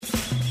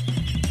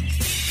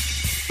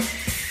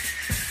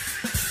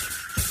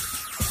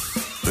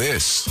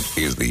This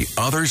is The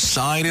Other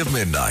Side of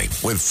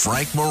Midnight with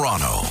Frank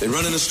Morano. They're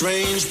running a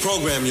strange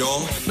program,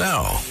 y'all.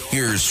 Now,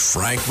 here's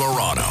Frank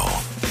Morano.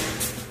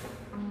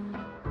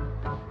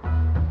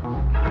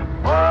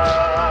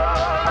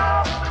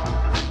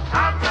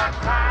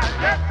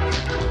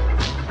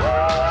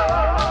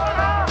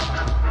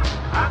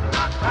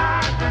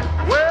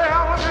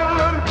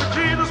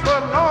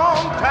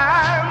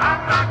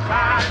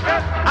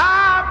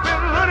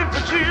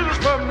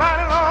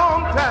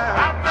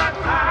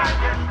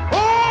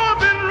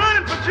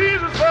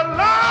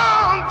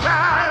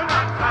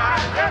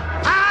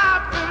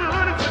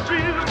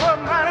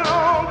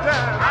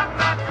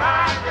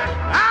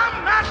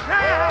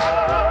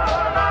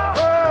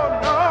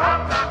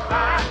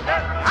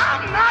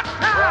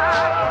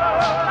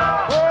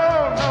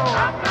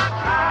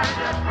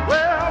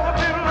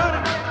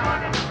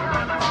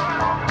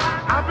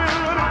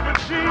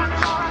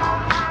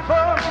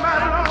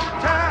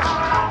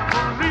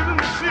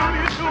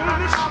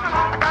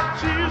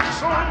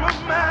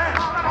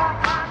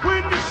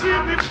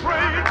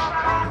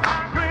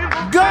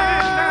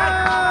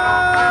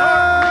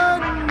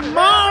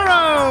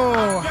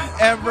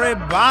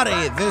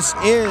 Everybody, this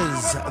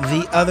is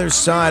The Other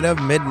Side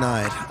of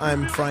Midnight.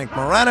 I'm Frank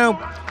Morano.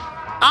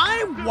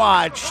 I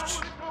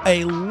watched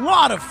a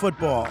lot of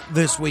football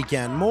this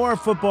weekend, more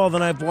football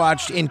than I've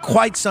watched in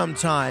quite some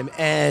time.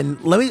 And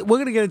we're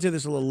going to get into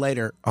this a little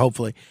later,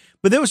 hopefully.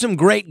 But there were some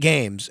great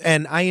games,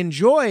 and I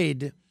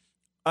enjoyed.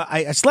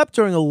 I slept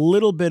during a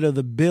little bit of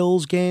the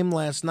Bills game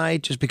last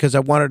night just because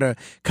I wanted to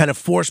kind of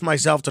force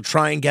myself to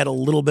try and get a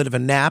little bit of a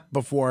nap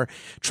before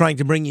trying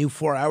to bring you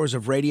 4 hours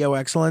of radio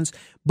excellence.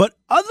 But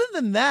other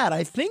than that,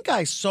 I think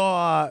I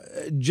saw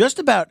just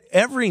about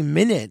every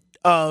minute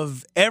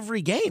of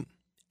every game.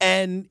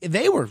 And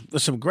they were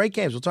some great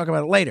games. We'll talk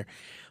about it later.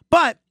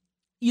 But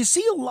you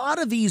see a lot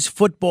of these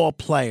football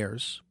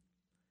players,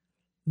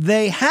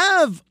 they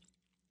have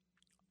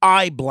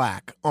eye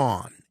black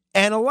on.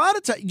 And a lot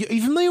of times,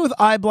 you familiar with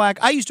eye black?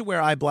 I used to wear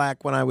eye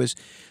black when I was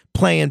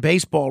playing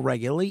baseball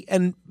regularly.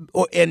 And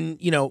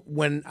you know,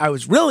 when I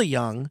was really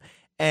young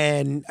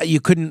and you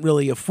couldn't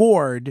really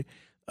afford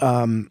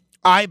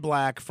eye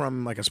black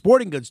from like a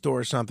sporting goods store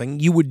or something,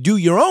 you would do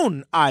your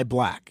own eye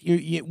black.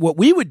 What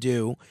we would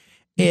do,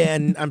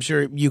 and I'm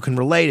sure you can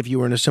relate if you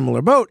were in a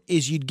similar boat,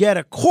 is you'd get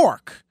a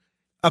cork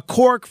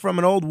from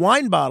an old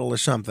wine bottle or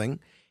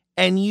something,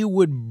 and you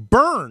would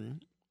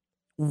burn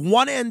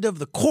one end of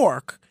the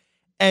cork,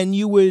 and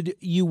you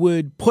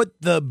would put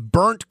the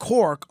burnt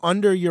cork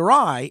under your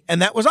eye,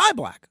 and that was eye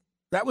black.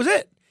 That was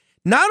it.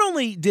 Not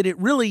only did it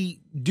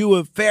really do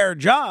a fair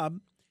job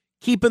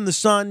keeping the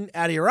sun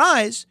out of your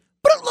eyes,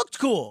 but it looked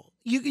cool.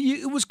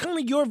 It was kind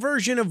of your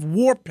version of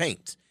war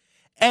paint,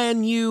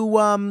 and you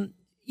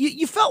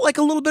felt like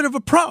a little bit of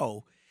a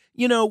pro,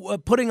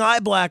 putting eye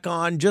black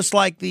on just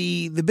like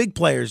the big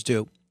players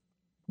do.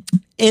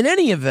 In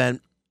any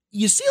event,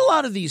 you see a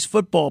lot of these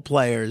football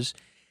players.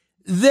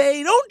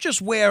 They don't just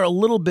wear a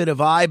little bit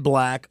of eye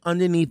black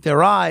underneath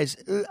their eyes.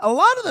 A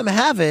lot of them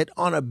have it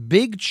on a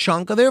big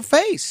chunk of their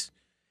face.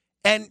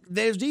 And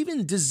there's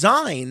even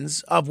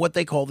designs of what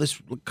they call this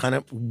kind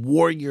of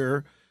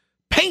warrior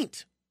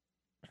paint.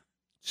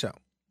 So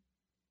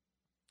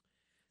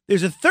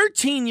there's a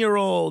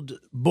 13-year-old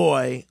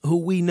boy who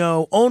we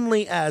know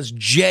only as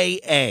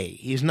J.A.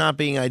 He's not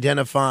being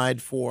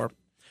identified for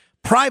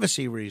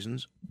privacy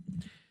reasons.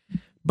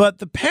 But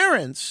the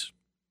parents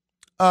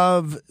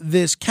of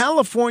this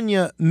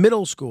California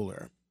middle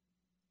schooler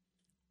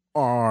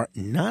are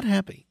not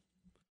happy.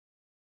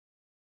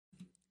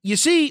 You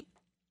see,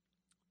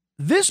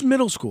 this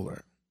middle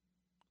schooler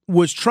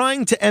was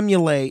trying to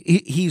emulate,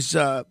 he's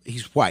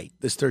white,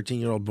 this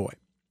 13-year-old boy.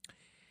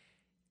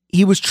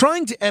 He was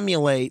trying to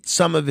emulate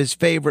some of his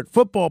favorite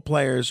football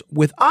players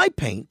with eye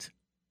paint,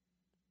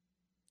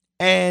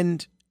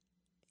 and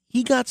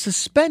he got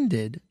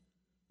suspended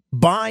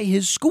by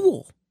his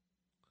school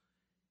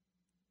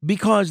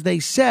because they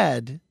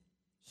said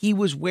he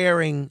was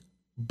wearing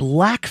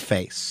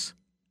blackface.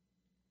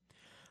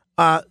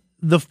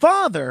 The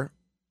father,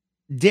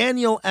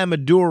 Daniel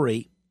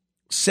Amaduri,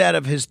 said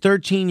of his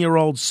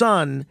 13-year-old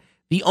son,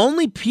 the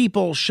only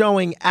people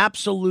showing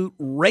absolute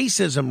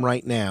racism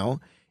right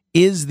now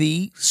is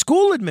the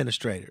school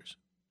administrators.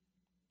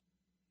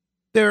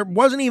 There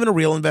wasn't even a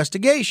real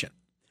investigation.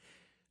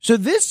 So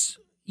this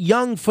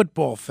young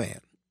football fan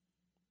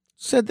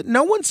said that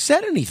no one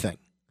said anything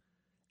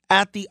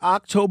at the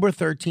October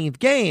 13th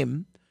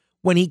game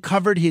when he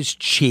covered his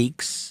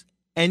cheeks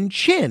and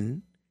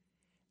chin,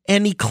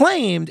 and he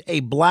claimed a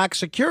black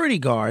security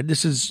guard,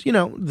 this is, the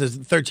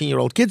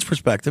 13-year-old kid's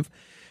perspective,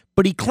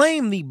 but he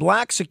claimed the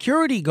black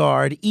security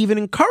guard even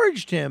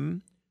encouraged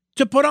him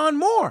to put on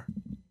more.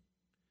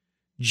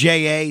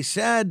 J.A.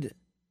 said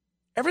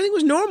everything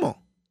was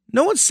normal.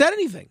 No one said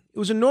anything. It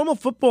was a normal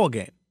football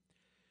game.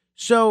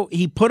 So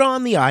he put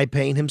on the eye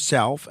paint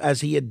himself,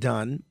 as he had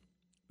done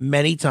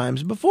many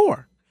times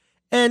before.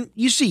 And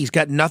you see, he's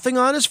got nothing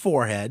on his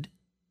forehead,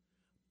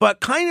 but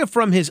kind of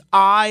from his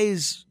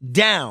eyes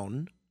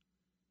down,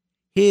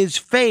 his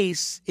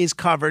face is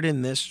covered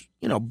in this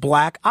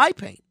black eye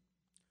paint.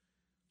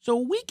 So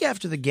a week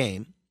after the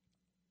game,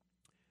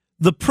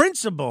 the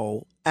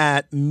principal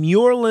at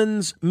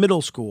Muirlands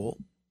Middle School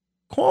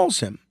calls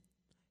him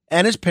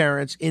and his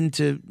parents in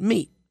to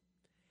meet.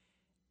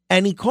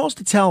 And he calls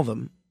to tell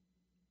them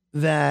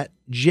that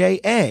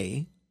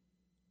J.A.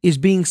 is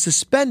being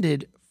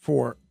suspended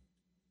for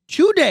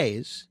 2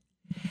 days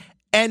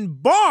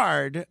and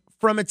barred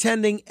from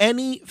attending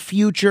any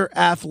future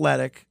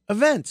athletic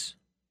events.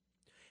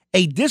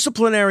 A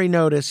disciplinary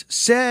notice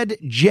said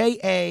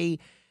J.A.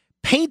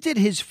 painted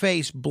his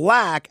face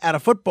black at a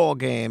football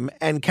game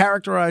and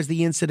characterized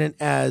the incident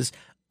as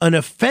an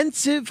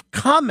offensive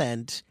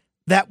comment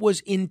that was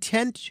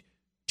intent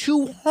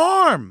to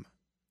harm.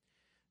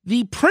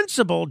 The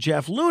principal,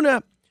 Jeff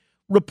Luna,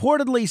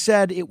 reportedly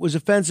said it was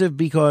offensive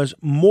because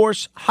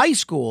Morse High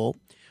School,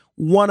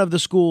 one of the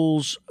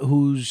schools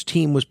whose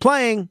team was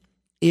playing,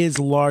 is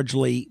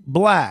largely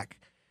black.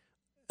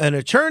 An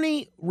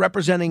attorney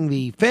representing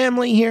the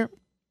family here,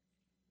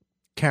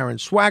 Karen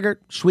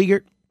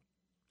Swigert,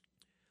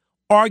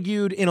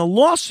 argued in a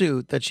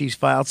lawsuit that she's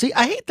filed. See,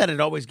 I hate that it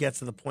always gets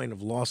to the point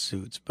of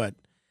lawsuits, but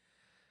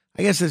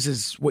I guess this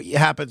is what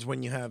happens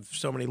when you have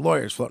so many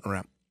lawyers floating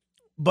around.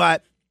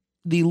 But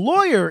the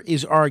lawyer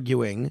is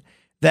arguing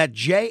that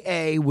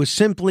J.A. was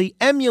simply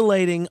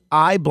emulating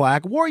eye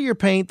black warrior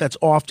paint that's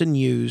often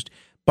used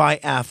by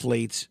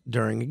athletes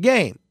during a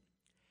game.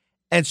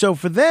 And so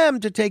for them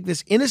to take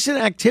this innocent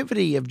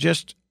activity of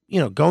just,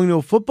 going to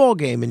a football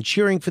game and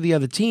cheering for the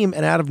other team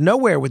and out of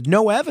nowhere with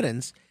no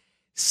evidence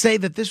say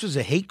that this was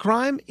a hate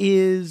crime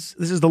this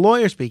is the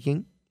lawyer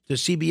speaking to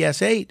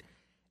CBS 8,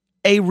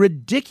 a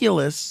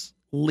ridiculous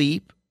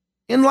leap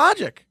in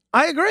logic.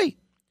 I agree.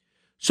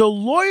 So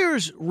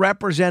lawyers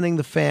representing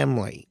the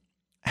family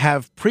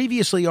have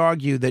previously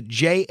argued that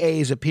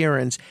J.A.'s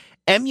appearance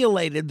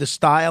emulated the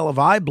style of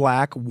eye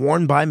black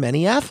worn by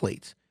many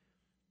athletes,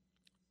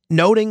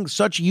 noting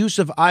such use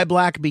of eye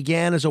black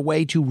began as a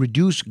way to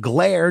reduce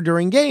glare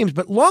during games,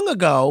 but long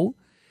ago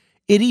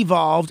it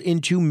evolved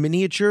into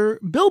miniature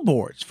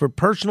billboards for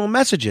personal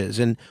messages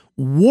and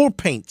war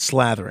paint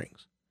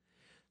slatherings.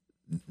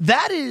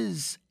 That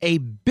is a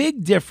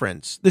big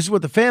difference. This is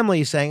what the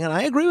family is saying, and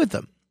I agree with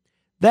them.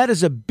 That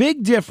is a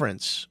big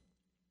difference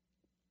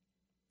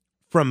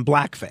from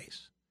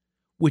blackface,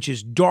 which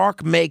is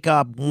dark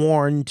makeup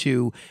worn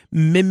to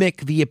mimic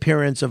the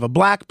appearance of a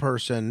black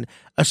person,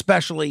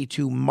 especially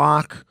to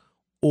mock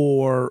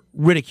or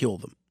ridicule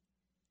them.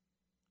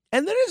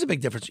 And there is a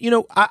big difference.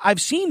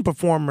 I've seen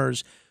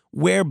performers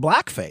wear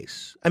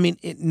blackface. I mean,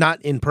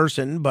 not in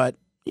person, but,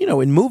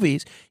 in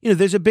movies.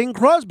 There's a Bing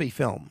Crosby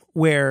film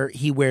where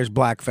he wears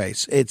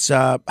blackface. It's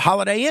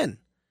Holiday Inn.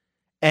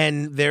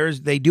 And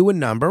they do a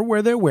number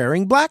where they're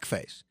wearing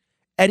blackface.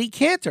 Eddie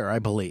Cantor, I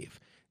believe,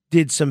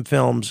 did some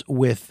films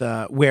with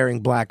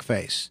wearing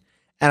blackface.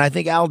 And I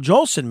think Al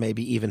Jolson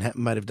maybe even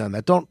might have done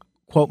that. Don't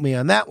quote me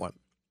on that one.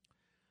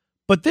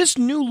 But this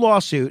new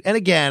lawsuit, and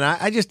again,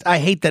 I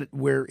hate that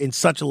we're in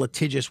such a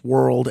litigious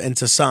world and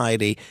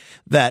society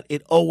that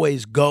it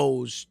always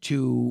goes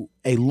to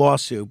a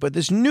lawsuit. But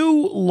this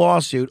new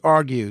lawsuit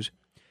argues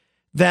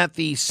that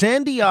the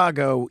San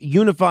Diego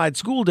Unified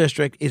School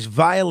District is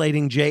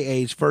violating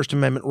J.A.'s First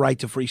Amendment right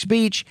to free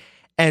speech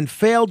and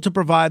failed to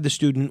provide the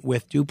student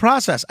with due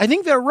process. I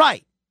think they're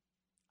right.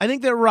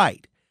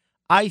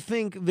 I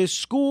think this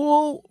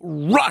school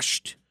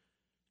rushed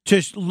to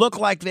look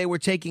like they were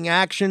taking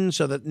action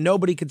so that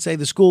nobody could say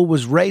the school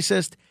was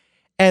racist.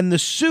 And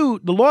the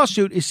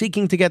lawsuit is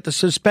seeking to get the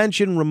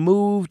suspension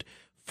removed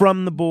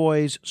from the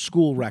boys'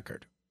 school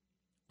record.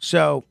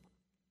 So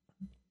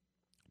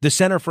the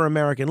Center for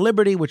American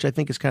Liberty, which I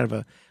think is kind of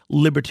a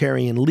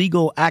libertarian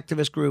legal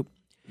activist group,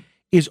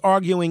 is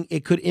arguing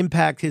it could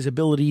impact his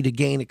ability to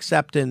gain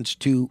acceptance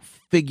to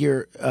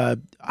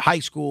high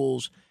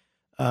schools,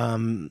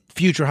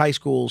 future high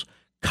schools,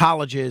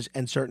 colleges,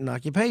 and certain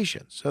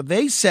occupations. So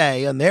they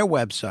say on their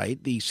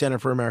website, the Center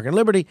for American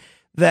Liberty,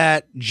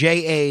 that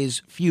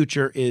J.A.'s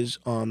future is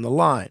on the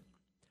line.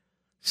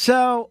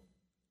 So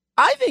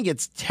I think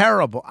it's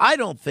terrible. I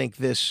don't think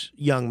this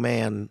young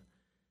man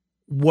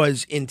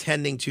was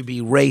intending to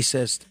be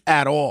racist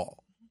at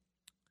all.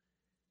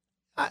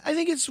 I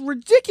think it's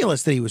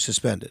ridiculous that he was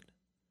suspended.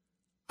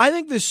 I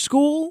think the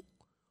school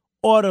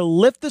ought to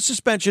lift the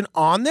suspension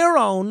on their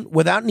own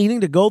without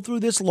needing to go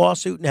through this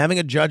lawsuit and having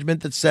a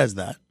judgment that says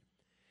that,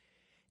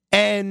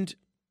 and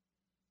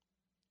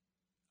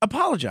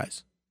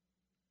apologize.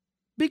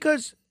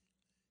 Because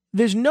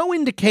there's no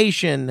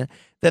indication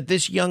that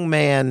this young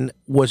man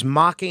was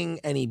mocking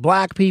any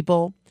black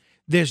people.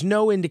 There's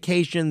no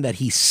indication that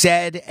he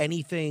said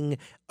anything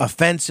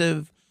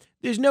offensive.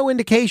 There's no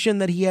indication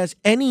that he has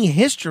any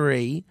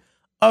history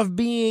of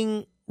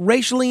being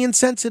racially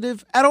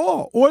insensitive at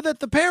all, or that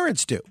the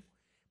parents do.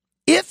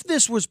 If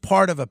this was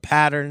part of a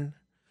pattern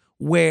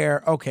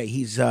where, okay,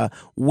 he's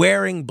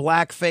wearing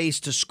blackface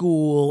to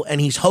school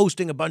and he's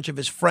hosting a bunch of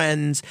his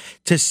friends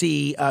to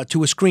see,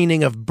 to a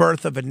screening of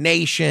Birth of a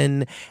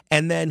Nation.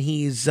 And then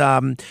he's,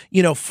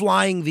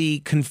 flying the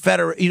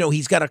Confederate,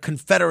 he's got a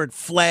Confederate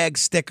flag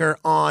sticker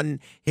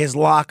on his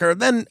locker.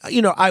 Then,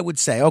 I would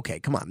say, okay,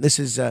 come on, this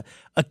is a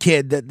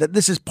kid that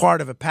this is part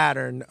of a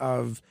pattern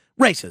of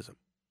racism.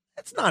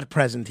 It's not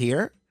present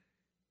here.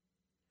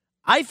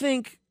 I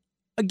think,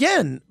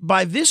 again,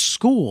 by this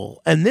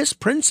school and this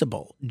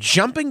principal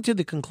jumping to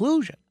the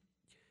conclusion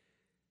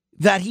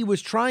that he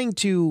was trying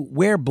to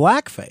wear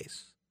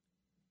blackface,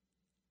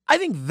 I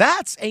think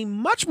that's a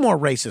much more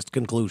racist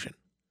conclusion.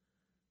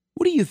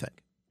 What do you think?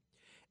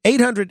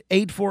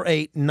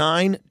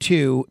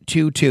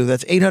 800-848-9222.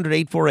 That's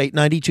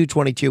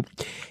 800-848-9222.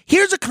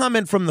 Here's a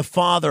comment from the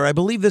father. I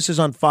believe this is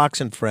on Fox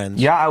and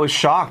Friends. Yeah, I was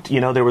shocked.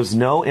 There was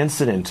no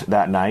incident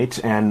that night.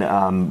 And,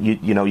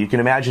 you can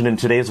imagine in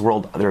today's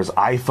world, there's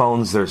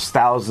iPhones, there's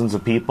thousands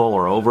of people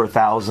or over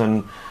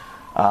 1,000.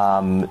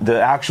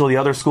 The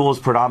other school is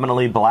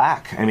predominantly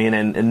black.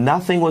 And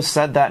nothing was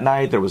said that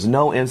night. There was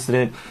no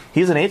incident.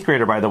 He's an 8th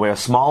grader, by the way, a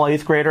small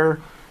 8th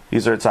grader.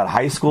 It's a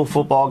high school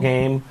football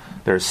game.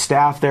 There's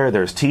staff there.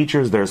 There's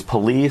teachers. There's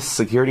police,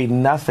 security,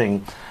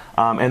 nothing.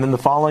 And then the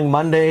following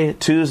Monday,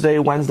 Tuesday,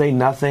 Wednesday,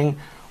 nothing.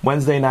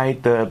 Wednesday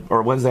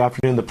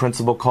afternoon, the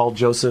principal called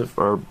Joseph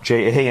or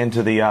J.A.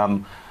 into the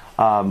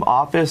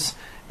office.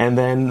 And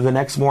then the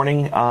next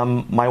morning,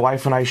 my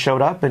wife and I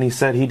showed up, and he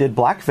said he did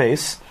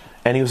blackface,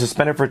 and he was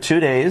suspended for 2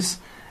 days,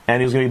 and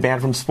he was going to be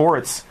banned from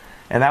sports.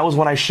 And that was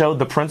when I showed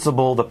the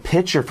principal the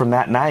picture from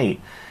that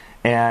night.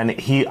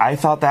 And I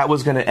thought that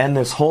was going to end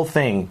this whole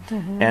thing.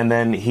 Mm-hmm. And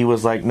then he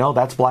was like, no,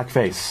 that's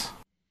blackface.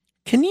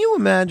 Can you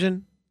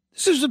imagine?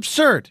 This is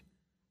absurd.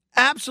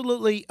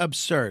 Absolutely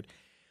absurd.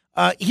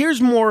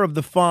 Here's more of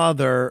the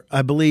father.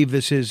 I believe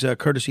this is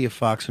courtesy of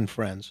Fox and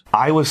Friends.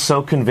 I was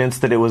so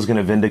convinced that it was going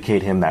to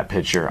vindicate him, that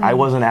picture. Mm-hmm. I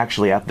wasn't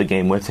actually at the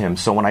game with him.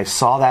 So when I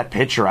saw that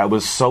picture, I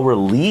was so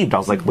relieved. I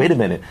was like, wait a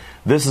minute,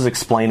 this is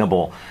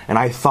explainable. And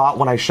I thought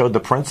when I showed the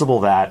principal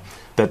that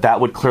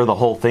would clear the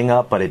whole thing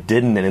up, but it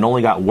didn't, and it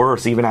only got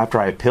worse even after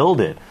I appealed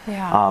it.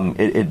 Yeah.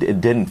 It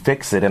didn't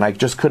fix it, and I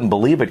just couldn't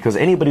believe it, because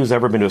anybody who's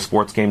ever been to a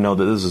sports game know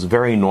that this is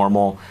very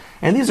normal.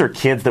 And these are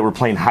kids that were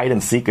playing hide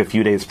and seek a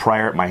few days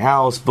prior at my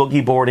house,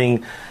 boogie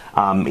boarding.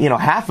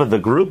 Half of the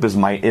group is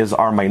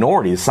our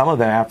minorities, some of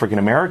them African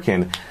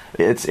American.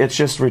 It's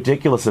just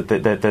ridiculous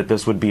that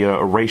this would be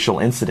a racial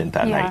incident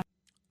that night.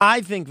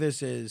 I think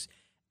this is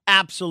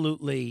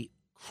absolutely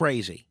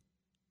crazy.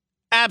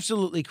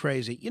 Absolutely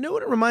crazy. You know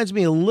what it reminds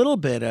me a little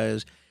bit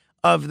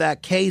of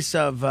that case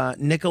of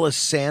Nicholas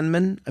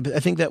Sandmann. I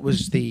think that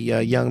was the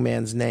young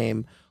man's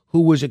name, who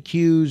was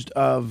accused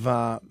of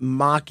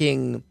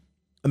mocking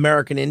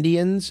American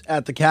Indians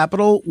at the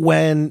Capitol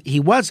when he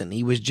wasn't.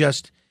 He was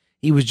just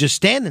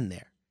standing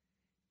there,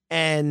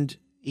 and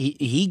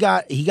he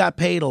got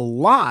paid a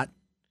lot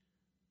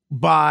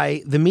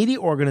by the media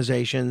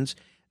organizations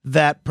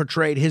that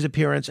portrayed his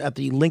appearance at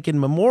the Lincoln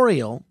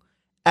Memorial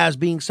as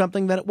being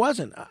something that it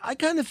wasn't. I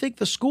kind of think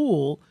the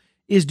school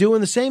is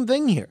doing the same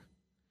thing here.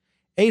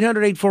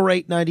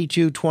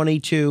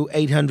 800-848-9222,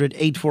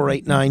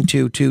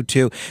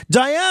 800-848-9222.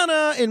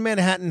 Diana in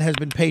Manhattan has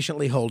been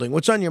patiently holding.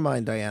 What's on your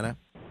mind, Diana?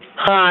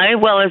 Hi.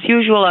 Well, as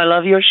usual, I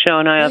love your show,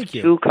 and I have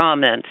two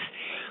comments.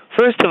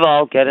 First of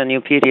all, get a new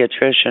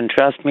pediatrician.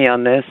 Trust me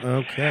on this.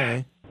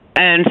 Okay.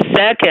 And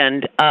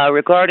second,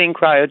 regarding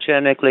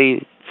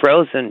cryogenically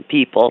frozen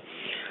people,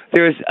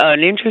 there's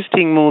an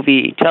interesting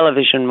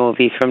television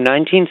movie from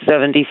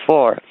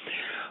 1974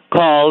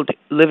 called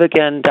Live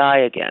Again, Die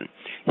Again.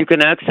 You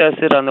can access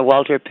it on the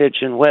Walter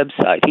Pidgeon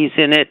website. He's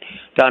in it.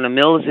 Donna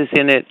Mills is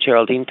in it.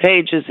 Geraldine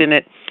Page is in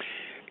it.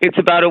 It's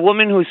about a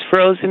woman who's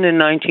frozen in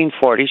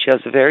 1940. She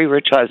has a very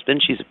rich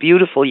husband. She's a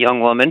beautiful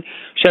young woman.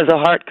 She has a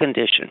heart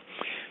condition.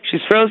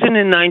 She's frozen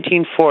in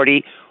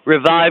 1940,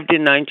 revived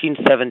in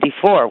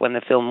 1974 when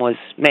the film was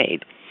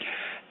made.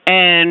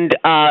 And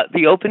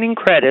the opening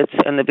credits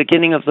and the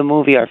beginning of the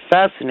movie are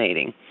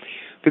fascinating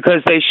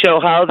because they show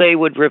how they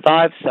would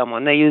revive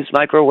someone. They use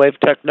microwave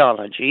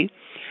technology.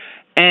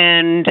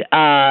 And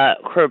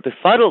her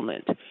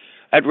befuddlement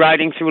at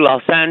riding through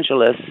Los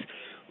Angeles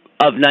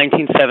of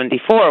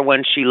 1974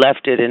 when she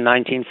left it in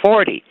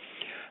 1940.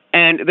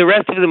 And the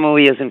rest of the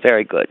movie isn't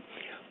very good.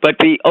 But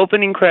the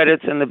opening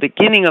credits and the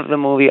beginning of the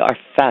movie are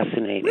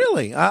fascinating.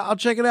 Really? I'll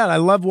check it out. I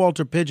love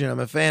Walter Pidgeon. I'm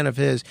a fan of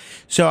his.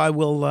 So I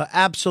will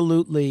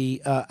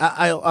absolutely,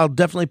 I'll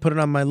definitely put it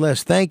on my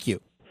list. Thank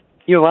you.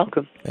 You're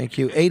welcome. Thank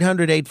you.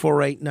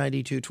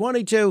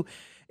 800-848-9222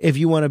 if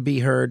you want to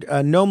be heard.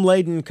 Noam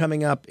Laden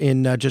coming up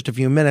in just a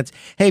few minutes.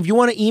 Hey, if you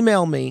want to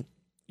email me,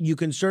 you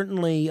can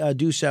certainly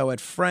do so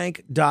at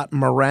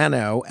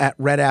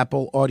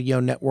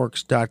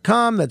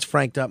frank.morano@redappleaudionetworks.com. That's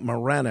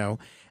frank.morano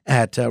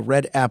at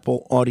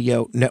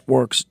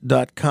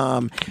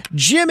redappleaudionetworks.com.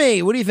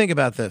 Jimmy, what do you think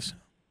about this?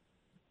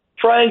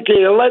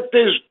 Frankie, let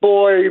this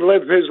boy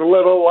live his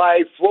little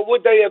life. What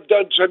would they have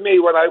done to me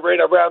when I ran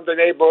around the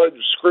neighborhood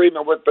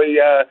screaming with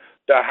the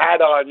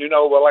hat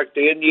on, like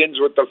the Indians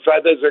with the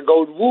feathers and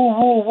going woo,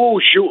 woo,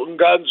 woo, shooting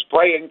guns,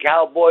 playing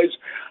cowboys?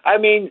 I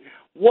mean,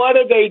 what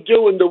are they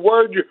doing? The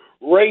word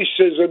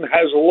racism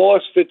has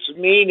lost its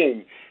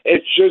meaning.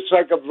 It's just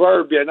like a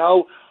verb,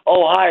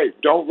 Oh, hi,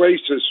 don't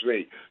racist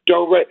me.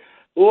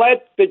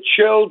 Let the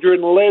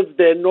children live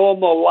their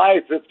normal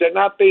life. If they're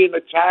not being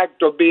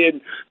attacked or being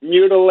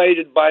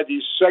mutilated by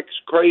these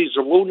sex-crazed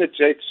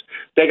lunatics,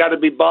 they got to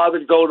be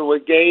bothered to go to a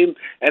game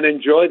and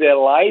enjoy their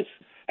life,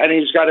 and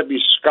he's got to be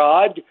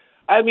scarred.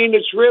 I mean,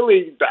 it's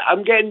really,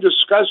 I'm getting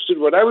disgusted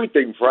with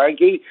everything,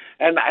 Frankie,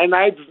 and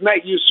I've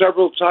met you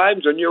several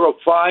times, and you're a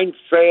fine,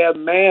 fair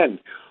man.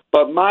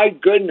 But my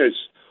goodness,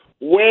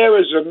 where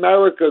is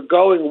America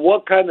going?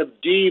 What kind of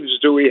thieves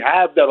do we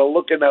have that are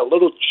looking at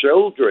little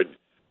children?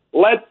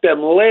 Let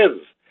them live.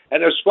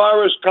 And as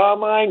far as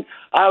Carmine,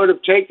 I would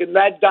have taken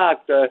that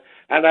doctor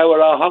and I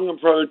would have hung him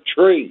from a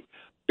tree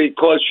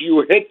because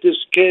you hit this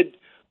kid.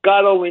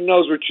 God only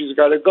knows what she's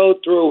got to go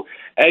through.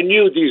 And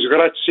you,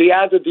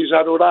 disgraziata,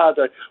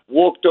 disadorata,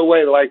 walked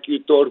away like you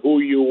thought who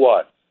you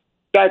were.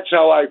 That's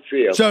how I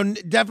feel. So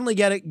definitely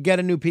get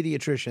a new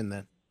pediatrician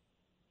then.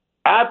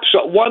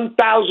 Absolutely,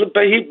 1,000.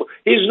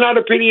 He's not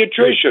a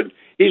pediatrician.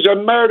 He's a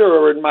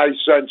murderer in my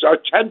sense,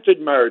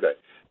 attempted murder.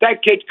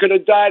 That kid could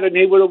have died, and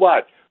he would have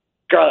what?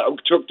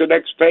 Took the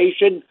next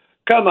patient?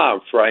 Come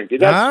on, Frankie.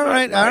 That's all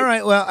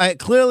right. Well,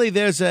 clearly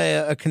there's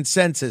a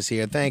consensus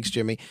here. Thanks,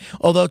 Jimmy.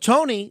 Although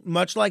Tony,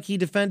 much like he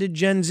defended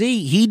Gen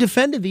Z, he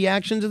defended the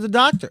actions of the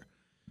doctor.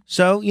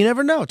 So you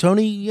never know.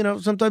 Tony,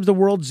 sometimes the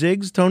world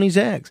zigs, Tony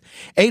zags.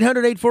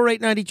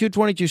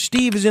 800-848-9222.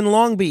 Steve is in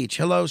Long Beach.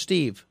 Hello,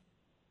 Steve.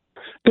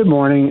 Good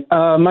morning.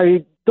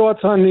 My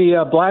thoughts on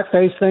the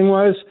Blackface thing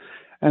was,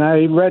 and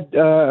I read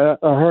or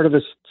heard of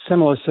a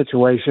similar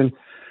situation.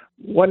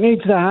 What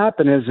needs to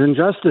happen is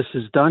injustice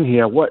is done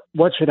here. What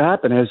should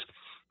happen is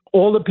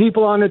all the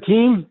people on the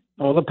team,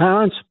 all the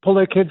parents, pull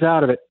their kids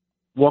out of it,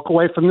 walk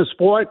away from the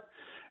sport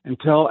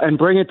and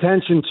bring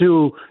attention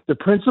to the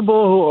principal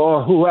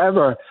or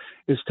whoever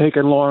is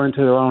taking law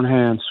into their own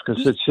hands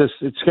because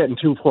it's getting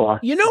too far.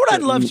 You know what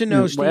I'd love to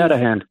know, Steve? Way out of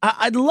hand.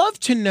 I'd love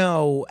to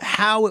know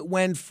how it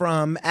went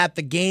from at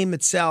the game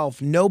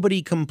itself,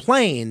 nobody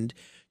complained,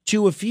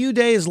 to a few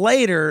days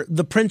later,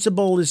 the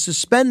principal is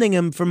suspending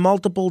him for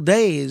multiple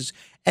days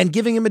and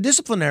giving him a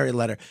disciplinary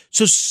letter.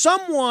 So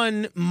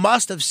someone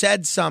must have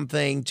said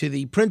something to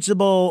the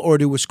principal or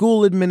to a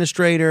school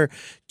administrator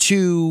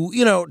to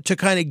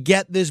kind of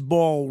get this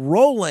ball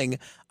rolling.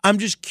 I'm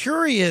just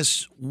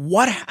curious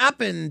what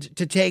happened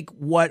to take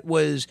what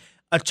was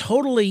a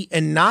totally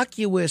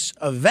innocuous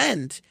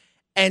event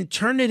and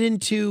turn it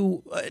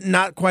into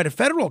not quite a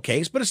federal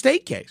case, but a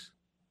state case.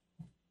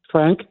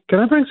 Frank, can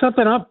I bring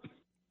something up?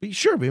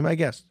 Sure, be my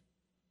guest.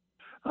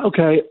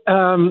 Okay.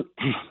 I'm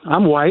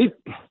white.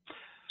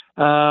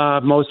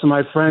 Most of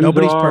my friends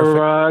Nobody's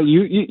are, perfect.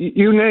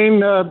 You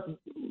name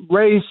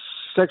race,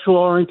 sexual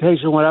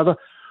orientation, whatever.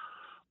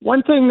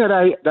 One thing that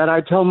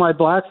I tell my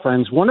black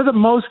friends, one of the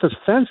most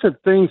offensive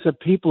things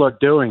that people are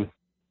doing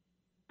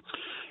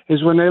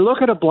is when they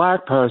look at a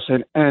black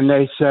person and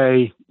they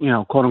say,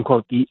 quote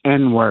unquote, the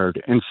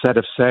N-word instead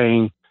of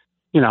saying,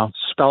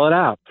 spell it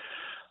out.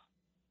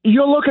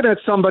 You're looking at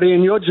somebody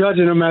and you're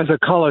judging them as a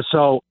color,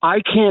 so I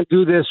can't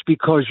do this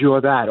because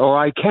you're that, or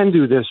I can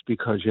do this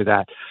because you're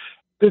that.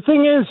 The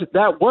thing is,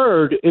 that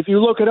word, if you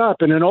look it up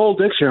in an old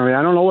dictionary,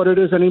 I don't know what it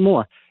is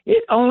anymore,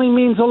 it only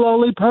means a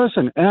lowly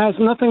person. It has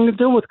nothing to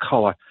do with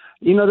color.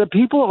 The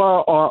people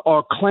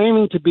are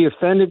claiming to be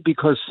offended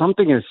because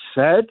something is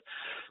said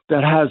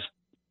that has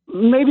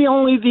maybe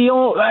only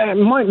it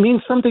might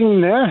mean something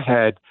in their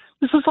head.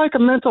 This is like a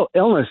mental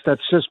illness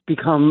that's just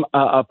become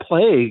a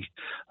plague.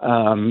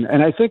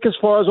 And I think as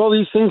far as all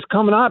these things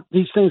coming up,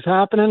 these things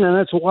happening, and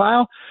it's a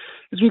while,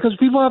 it's because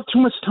people have too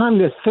much time.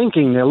 They're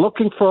thinking. They're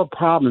looking for a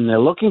problem. They're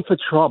looking for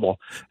trouble.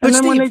 And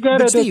then when they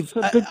get it, it's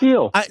a big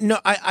deal.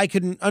 I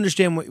can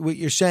understand what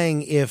you're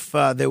saying if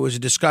there was a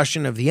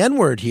discussion of the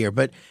N-word here,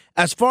 but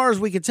as far as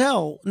we could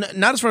tell,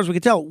 not as far as we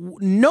could tell,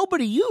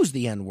 nobody used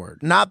the N-word.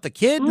 Not the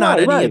kid,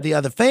 not any of the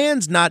other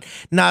fans, not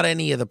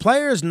any of the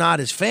players, not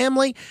his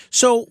family.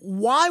 So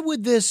why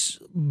would this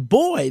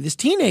boy, this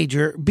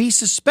teenager, be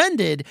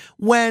suspended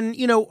when,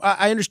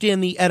 I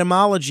understand the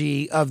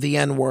etymology of the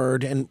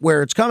N-word and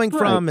where it's coming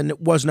from, and it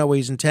wasn't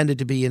always intended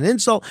to be an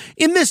insult.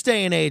 In this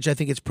day and age, I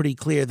think it's pretty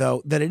clear,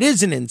 though, that it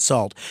is an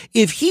insult.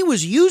 If he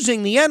was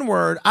using the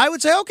N-word, I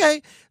would say,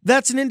 okay,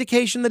 that's an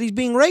indication that he's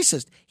being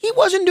racist. He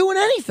wasn't doing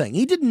anything.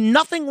 He did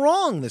nothing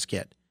wrong, this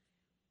kid.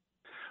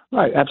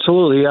 Right,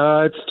 absolutely.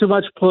 It's too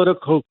much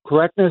political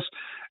correctness.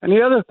 And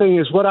the other thing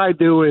is what I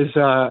do is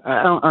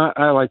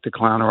I like to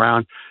clown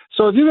around.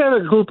 So if you have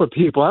a group of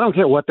people, I don't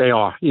care what they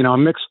are, a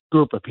mixed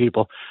group of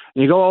people,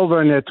 and you go over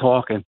and they're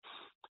talking,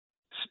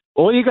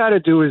 all you got to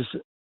do is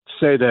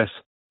say this,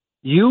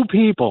 you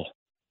people,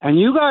 and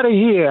you got to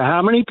hear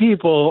how many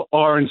people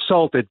are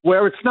insulted,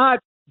 where it's not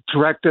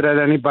directed at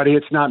anybody.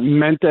 It's not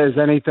meant as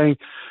anything.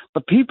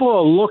 But people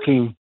are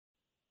looking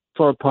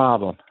for a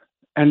problem.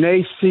 And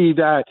they see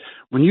that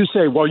when you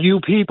say, well, you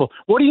people,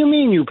 what do you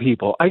mean, you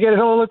people? I get it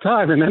all the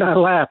time. And then I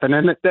laugh. And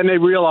then they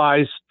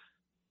realize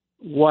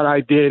what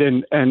I did.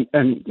 And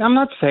I'm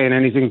not saying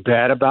anything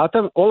bad about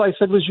them. All I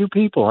said was you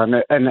people.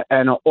 And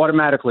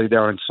automatically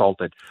they're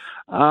insulted.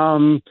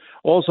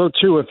 Also,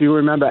 too, if you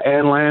remember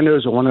Ann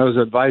Landers, one of those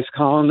advice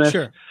columnists,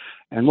 Sure.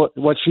 and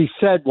what she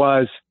said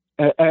was,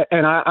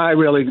 and I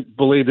really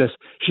believe this,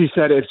 she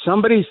said, if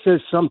somebody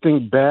says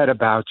something bad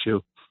about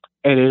you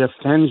and it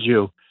offends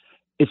you,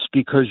 it's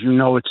because you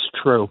know it's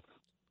true.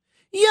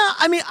 Yeah,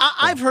 I mean,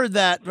 I've heard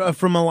that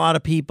from a lot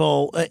of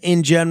people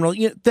in general.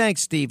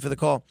 Thanks, Steve, for the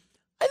call.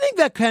 I think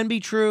that can be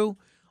true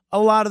a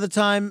lot of the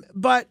time.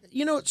 But,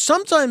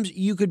 sometimes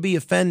you could be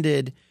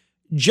offended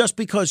just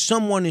because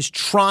someone is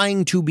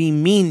trying to be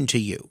mean to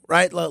you,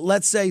 right?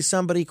 Let's say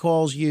somebody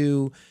calls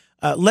you,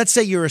 let's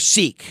say you're a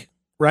Sikh,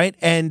 right?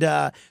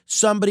 And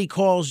somebody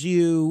calls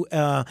you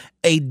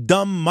a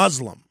dumb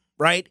Muslim,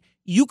 right?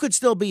 You could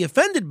still be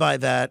offended by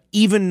that,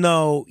 even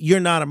though you're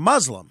not a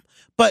Muslim.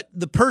 But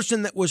the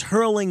person that was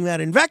hurling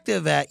that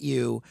invective at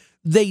you,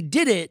 they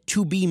did it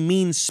to be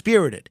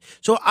mean-spirited.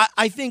 So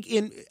I think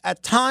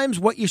at times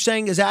what you're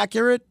saying is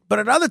accurate, but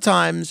at other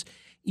times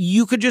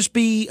you could just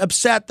be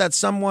upset that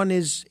someone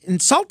is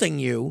insulting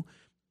you,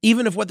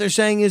 even if what they're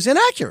saying is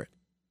inaccurate.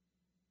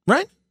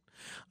 Right?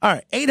 All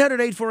right,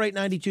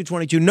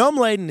 800-848-9222. Noam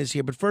Laden is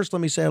here, but first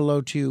let me say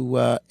hello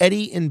to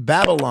Eddie in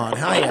Babylon.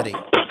 Hi, Eddie.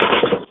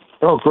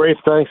 Oh, great.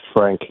 Thanks,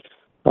 Frank.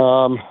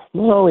 Not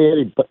only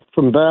Eddie, but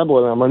from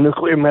Babylon, I'm a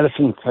nuclear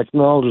medicine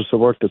technologist that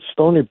worked at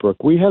Stony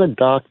Brook. We had a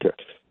doctor,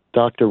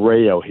 Dr.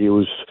 Rayo. He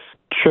was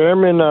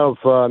chairman of,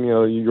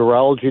 the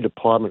urology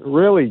department.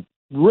 Really,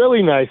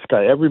 really nice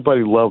guy.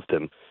 Everybody loved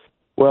him.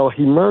 Well,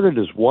 he murdered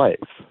his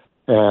wife,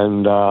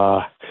 and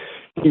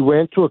he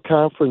went to a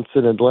conference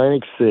in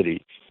Atlantic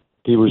City.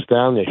 He was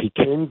down there. He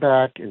came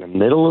back in the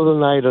middle of the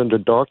night under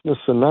darkness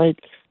of night,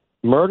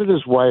 murdered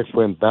his wife,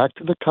 went back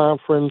to the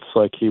conference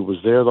like he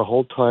was there the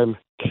whole time,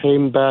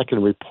 came back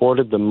and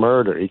reported the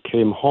murder. He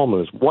came home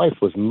and his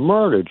wife was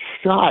murdered,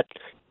 shot.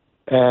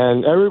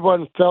 And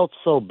everyone felt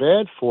so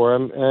bad for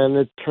him. And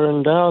it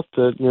turned out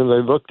that, they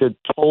looked at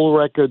toll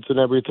records and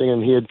everything,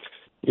 and he'd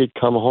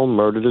come home,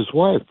 murdered his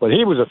wife. But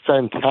he was a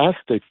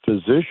fantastic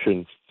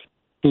physician.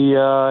 He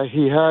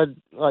had,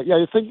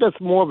 I think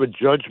that's more of a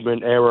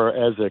judgment error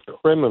as a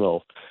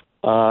criminal.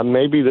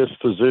 Maybe this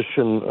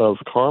physician of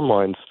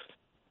Carmine's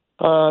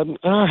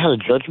had a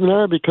judgment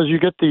error because you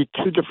get the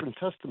two different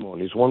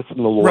testimonies, one from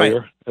the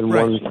lawyer and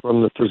one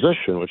from the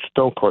physician, which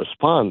don't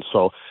correspond.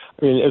 So,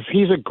 I mean, if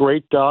he's a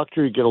great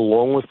doctor, you get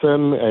along with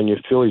him and you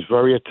feel he's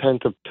very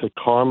attentive to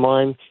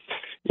Carmine,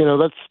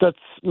 that's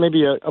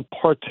maybe a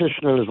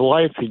partition in his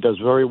life. He does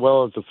very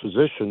well as a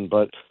physician,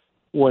 but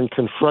when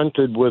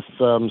confronted with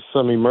some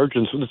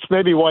emergency, it's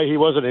maybe why he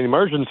wasn't an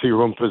emergency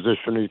room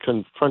physician. He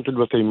confronted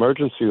with an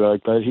emergency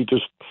like that. He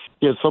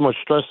had so much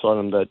stress on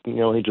him that,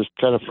 he just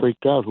kind of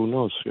freaked out. Who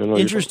knows?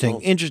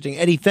 Interesting.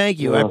 Eddie, thank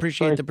you. I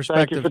appreciate the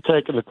perspective. Thank you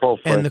for taking the call,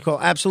 Frank. And the call,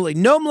 absolutely.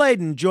 Noam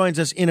Laden joins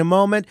us in a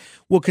moment.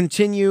 We'll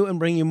continue and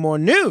bring you more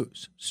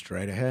news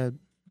straight ahead.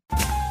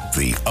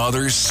 The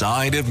Other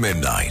Side of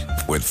Midnight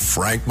with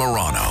Frank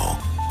Morano.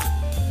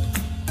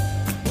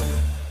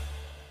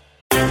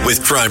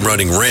 With crime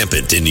running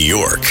rampant in New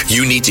York,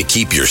 you need to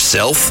keep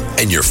yourself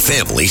and your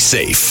family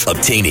safe.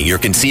 Obtaining your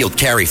concealed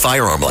carry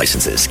firearm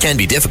licenses can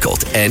be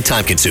difficult and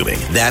time-consuming.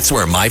 That's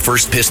where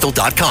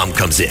MyFirstPistol.com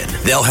comes in.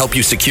 They'll help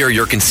you secure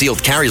your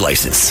concealed carry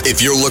license.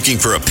 If you're looking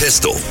for a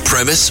pistol,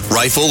 premise,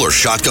 rifle, or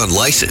shotgun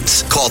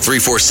license, call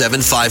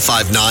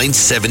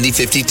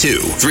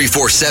 347-559-7052.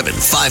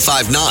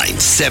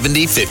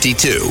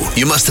 347-559-7052.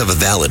 You must have a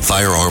valid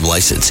firearm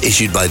license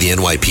issued by the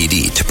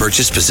NYPD to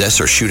purchase, possess,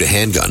 or shoot a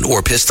handgun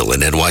or pistol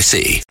in NYC.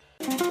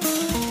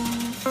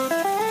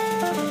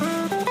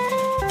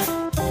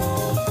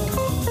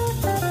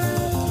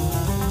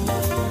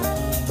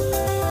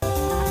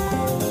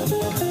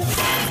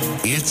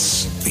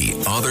 It's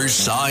The Other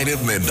Side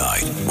of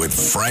Midnight with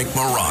Frank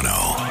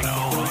Morano.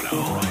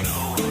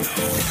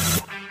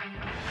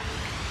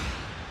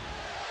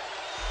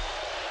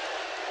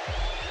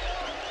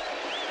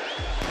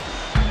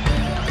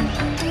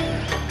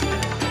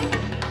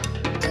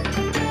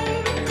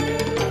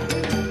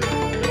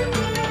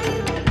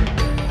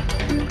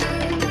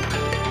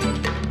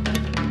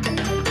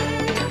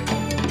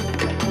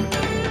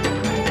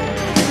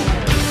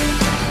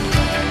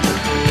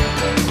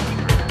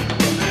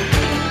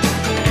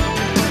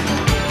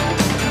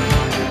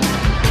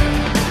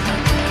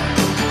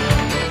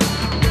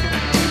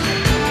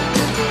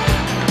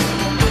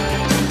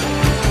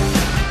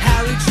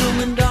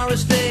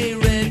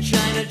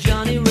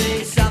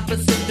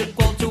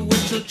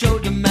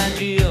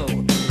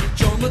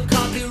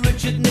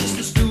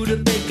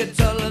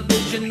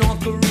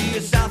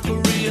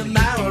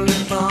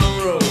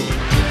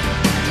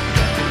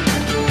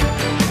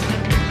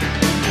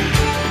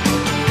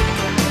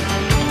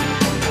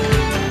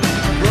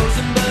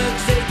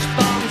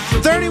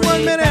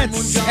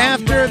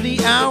 After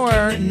the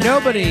hour,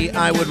 nobody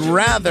I would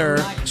rather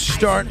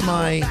start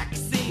my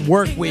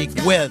work week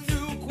with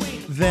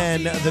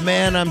than the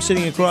man I'm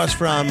sitting across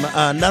from.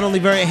 Not only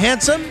very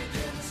handsome,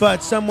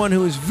 but someone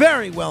who is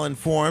very well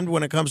informed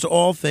when it comes to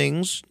all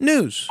things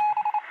news.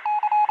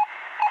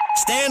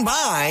 Stand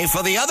by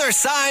for the other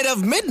side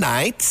of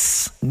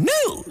midnight's news.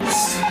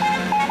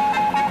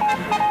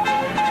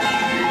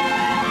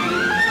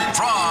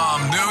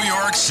 From New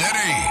York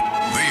City,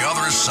 the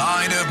other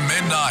side of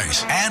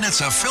midnight and its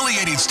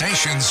affiliated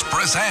stations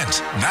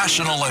present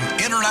national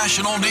and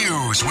international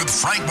news with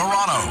Frank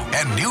Morano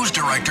and news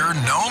director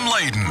Noam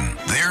Laden.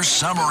 Their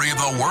summary of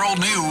the world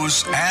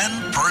news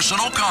and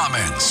personal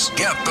comments.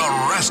 Get the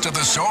rest of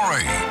the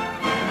story.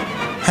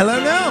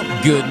 Hello,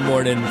 Noam. Good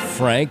morning,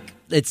 Frank.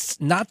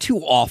 It's not too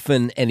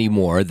often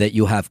anymore that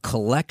you have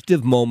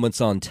collective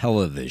moments on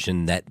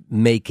television that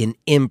make an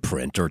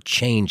imprint or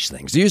change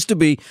things. It used to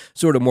be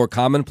sort of more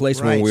commonplace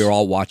when we were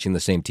all watching the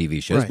same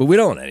TV shows, but we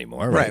don't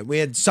anymore. Right. We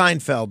had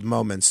Seinfeld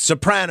moments,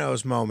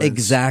 Sopranos moments.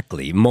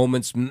 Exactly.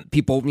 Moments,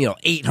 people,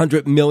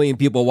 800 million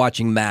people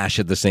watching MASH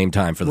at the same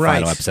time for the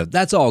final episode.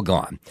 That's all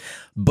gone.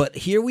 But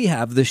here we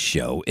have this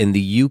show in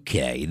the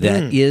UK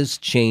that is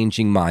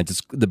changing minds.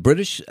 It's the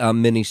British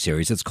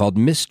miniseries. It's called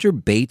Mr.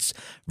 Bates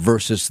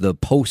versus the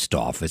Post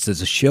Office.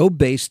 It's a show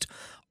based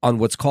on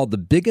what's called the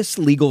biggest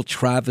legal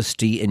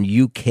travesty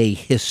in UK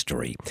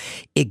history.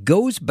 It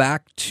goes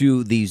back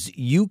to these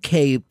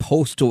UK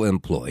postal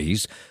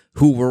employees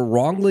who were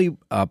wrongly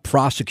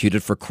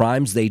prosecuted for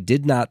crimes they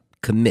did not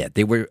commit.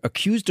 They were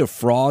accused of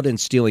fraud and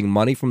stealing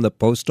money from the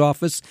post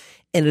office,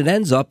 and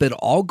it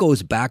all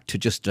goes back to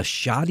just a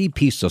shoddy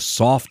piece of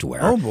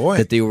software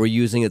that they were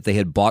using that they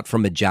had bought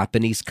from a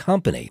Japanese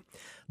company.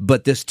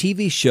 But this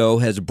TV show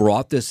has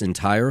brought this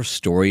entire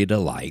story to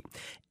light.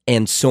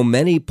 And so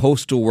many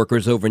postal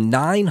workers, over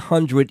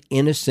 900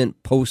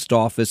 innocent post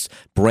office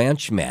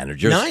branch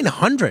managers.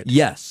 900?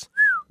 Yes.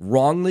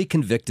 Wrongly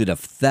convicted of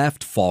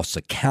theft, false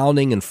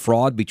accounting, and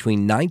fraud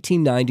between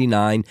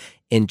 1999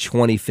 and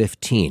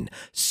 2015.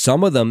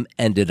 Some of them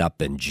ended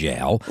up in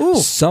jail. Ooh.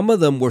 Some of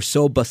them were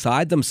so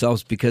beside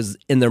themselves because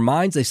in their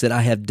minds they said,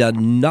 I have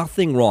done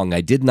nothing wrong. I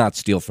did not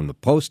steal from the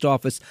post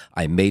office.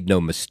 I made no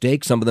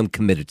mistake. Some of them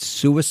committed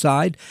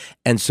suicide.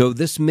 And so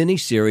this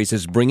miniseries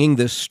is bringing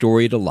this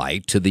story to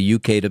light to the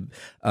UK,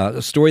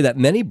 a story that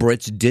many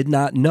Brits did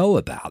not know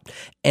about.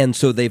 And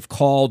so they've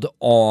called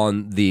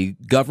on the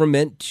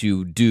government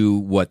to do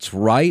what's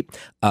right.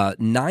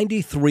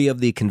 93 of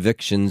the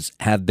convictions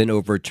have been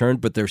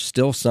overturned, but there's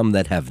still some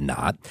that have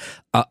not.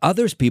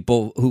 Others,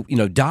 people who,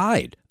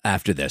 died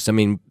after this. I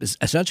mean,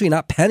 essentially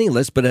not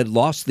penniless, but had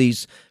lost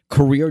these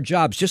career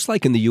jobs. Just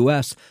like in the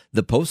U.S.,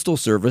 the Postal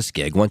Service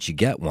gig, once you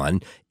get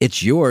one,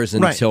 it's yours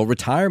until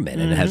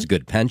retirement, and it has a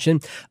good pension.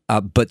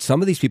 But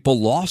some of these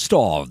people lost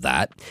all of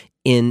that.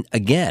 It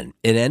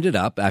ended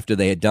up, after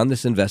they had done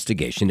this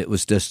investigation, it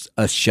was just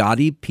a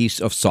shoddy piece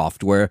of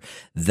software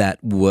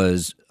that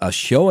was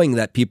showing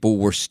that people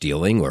were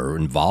stealing or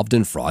involved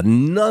in fraud.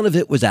 None of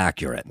it was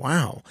accurate.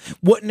 Wow.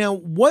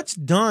 What's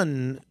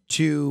done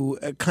to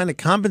kind of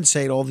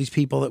compensate all these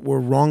people that were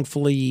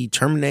wrongfully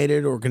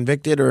terminated or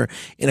convicted or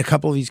in a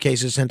couple of these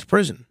cases sent to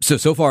prison?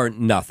 So far,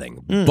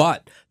 nothing.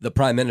 But the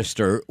prime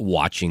minister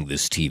watching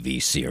this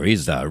TV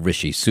series,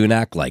 Rishi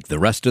Sunak, like the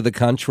rest of the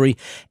country,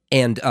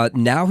 and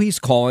now he's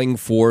calling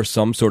for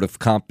some sort of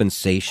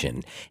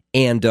compensation.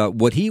 And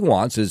what he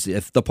wants is,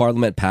 if the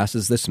parliament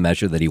passes this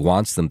measure that he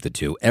wants them to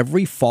do,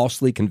 every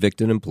falsely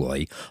convicted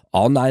employee,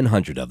 all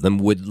 900 of them,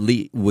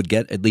 would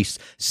get at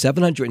least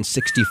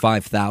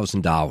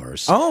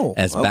 $765,000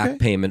 as back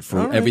payment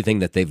for everything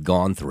that they've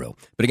gone through.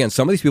 But again,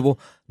 some of these people,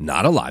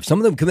 not alive. Some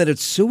of them committed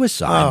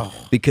suicide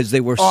because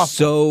they were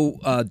so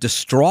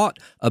distraught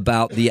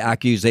about the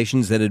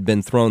accusations that had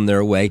been thrown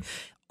their way.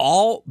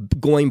 All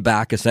going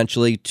back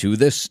essentially to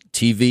this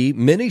TV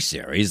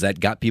miniseries that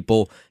got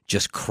people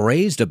just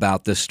crazed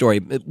about this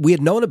story. We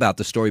had known about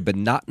the story, but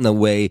not in the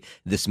way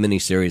this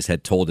miniseries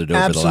had told it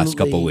over the last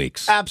couple of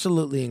weeks.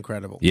 Absolutely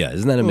incredible. Yeah,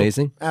 isn't that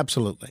amazing?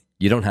 Absolutely.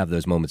 You don't have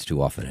those moments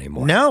too often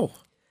anymore. No.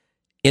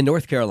 In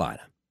North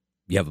Carolina,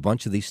 you have a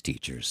bunch of these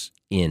teachers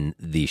in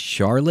the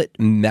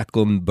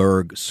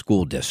Charlotte-Mecklenburg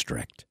School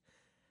District.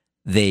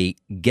 They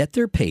get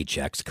their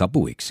paychecks a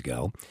couple weeks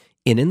ago,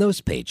 and in those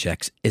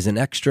paychecks is an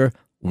extra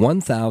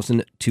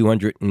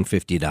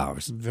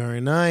 $1,250.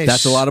 Very nice.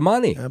 That's a lot of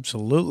money.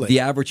 Absolutely. The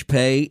average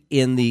pay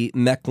in the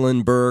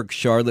Mecklenburg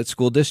Charlotte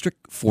School District,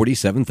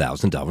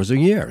 $47,000 a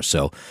year.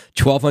 So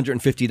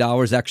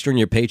 $1,250 extra in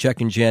your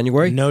paycheck in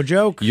January. No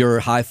joke.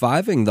 You're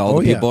high-fiving all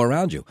the people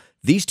around you.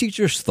 These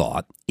teachers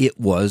thought it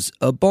was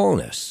a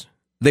bonus.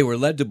 They were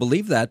led to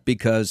believe that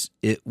because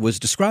it was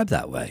described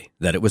that way,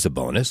 that it was a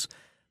bonus.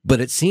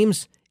 But it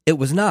seems it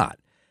was not.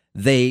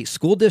 The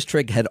school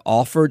district had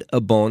offered a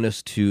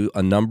bonus to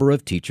a number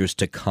of teachers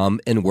to come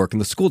and work in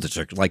the school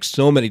district. Like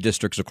so many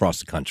districts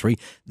across the country,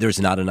 there's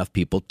not enough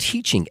people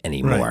teaching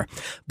anymore. Right.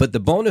 But the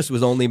bonus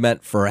was only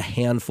meant for a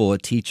handful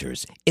of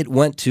teachers. It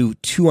went to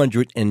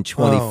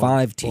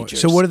 225 teachers.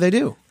 So what do they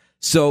do?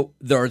 So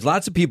there's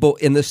lots of people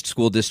in this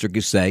school district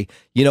who say,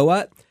 you know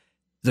what?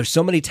 There's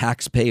so many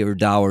taxpayer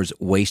dollars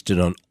wasted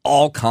on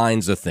all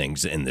kinds of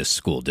things in this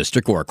school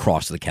district or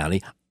across the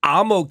county.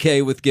 I'm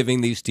okay with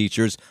giving these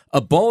teachers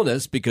a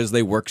bonus because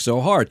they work so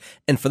hard.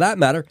 And for that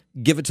matter,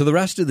 give it to the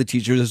rest of the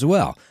teachers as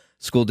well.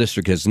 School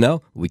district says,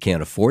 no, we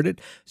can't afford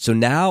it. So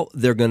now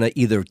they're going to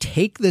either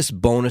take this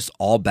bonus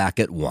all back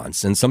at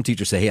once. And some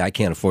teachers say, hey, I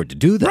can't afford to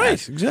do that.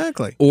 Right,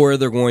 exactly. Or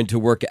they're going to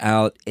work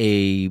out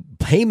a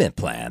payment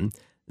plan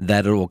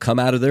that it will come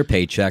out of their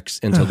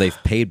paychecks until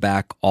they've paid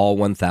back all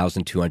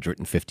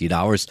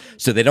 $1,250.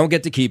 So they don't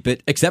get to keep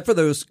it, except for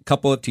those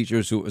couple of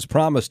teachers who it was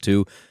promised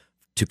to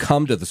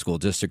come to the school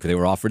district. They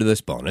were offered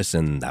this bonus,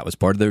 and that was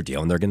part of their deal,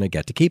 and they're going to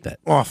get to keep it.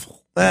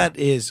 Awful. That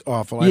is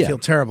awful. I feel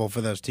terrible for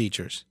those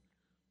teachers.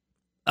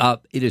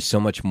 It is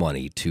so much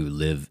money to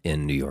live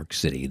in New York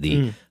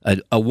City.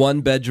 A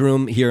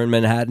one-bedroom here in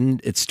Manhattan,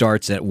 it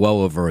starts at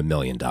well over $1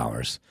 million.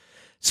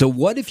 So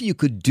what if you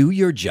could do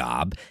your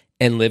job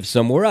and live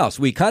somewhere else?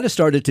 We kind of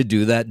started to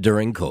do that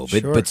during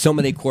COVID, but so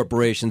many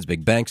corporations,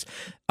 big banks,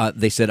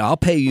 they said, I'll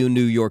pay you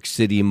New York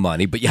City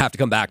money, but you have to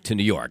come back to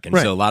New York. And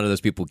so a lot of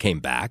those people came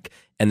back,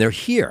 and they're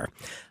here.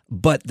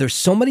 But there's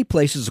so many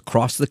places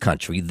across the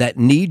country that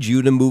need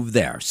you to move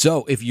there.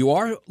 So if you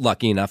are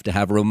lucky enough to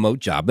have a remote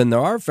job, and there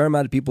are a fair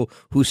amount of people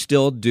who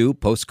still do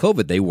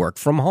post-COVID, they work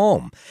from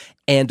home.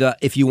 And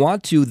if you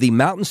want to, the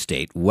Mountain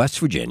State, West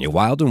Virginia,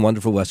 wild and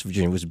wonderful West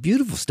Virginia, was a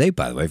beautiful state,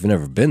 by the way, if you've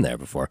never been there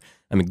before.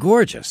 I mean,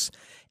 gorgeous.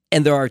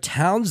 And there are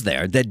towns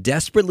there that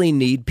desperately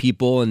need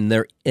people, and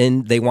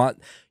they want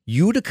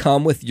you to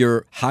come with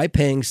your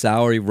high-paying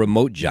salary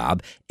remote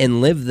job and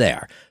live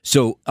there.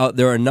 So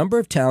there are a number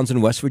of towns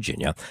in West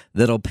Virginia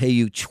that'll pay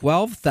you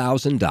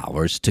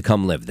 $12,000 to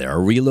come live there, a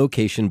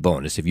relocation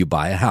bonus if you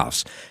buy a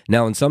house.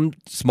 Now, in some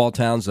small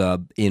towns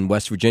in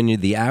West Virginia,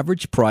 the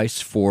average price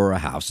for a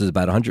house is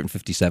about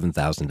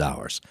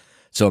 $157,000.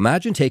 So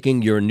imagine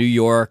taking your New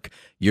York,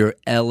 your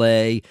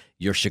L.A.,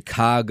 your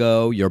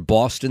Chicago, your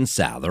Boston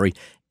salary,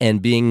 and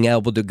being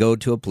able to go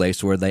to a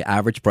place where the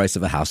average price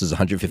of a house is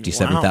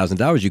 $157,000.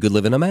 Wow. You could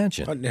live in a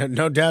mansion.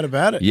 No doubt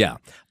about it. Yeah.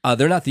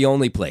 They're not the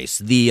only place.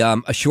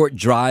 A short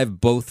drive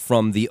both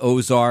from the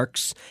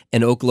Ozarks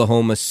and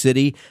Oklahoma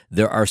City,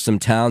 there are some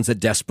towns that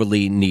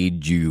desperately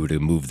need you to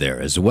move there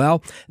as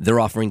well. They're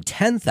offering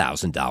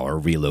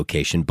 $10,000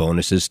 relocation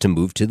bonuses to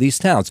move to these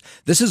towns.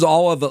 This is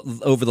all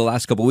over the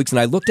last couple of weeks, and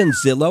I looked in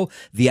Zillow.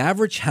 The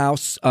average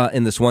house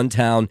in this one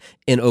town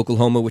in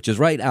Oklahoma, which is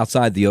right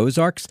outside the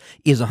Ozarks,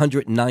 is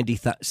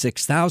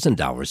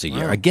 $196,000 a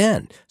year. Wow.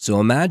 Again, so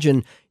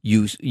imagine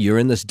you're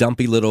in this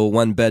dumpy little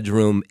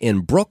one-bedroom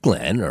in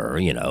Brooklyn or,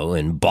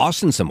 in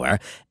Boston somewhere,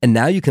 and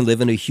now you can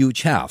live in a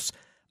huge house.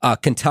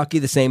 Kentucky,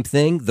 the same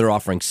thing. They're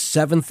offering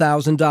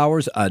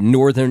 $7,000.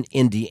 Northern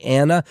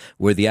Indiana,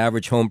 where the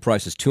average home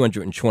price is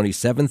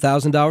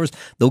 $227,000,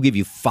 they'll give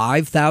you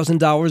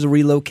 $5,000 of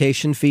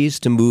relocation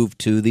fees to move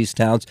to these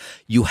towns.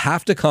 You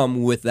have to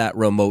come with that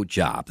remote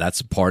job.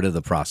 That's part of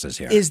the process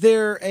here. Is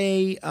there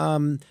a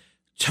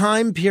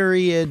time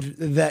period,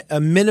 that a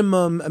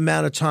minimum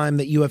amount of time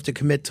that you have to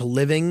commit to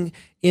living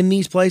in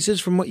these places,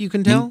 from what you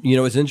can tell?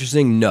 It's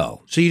interesting.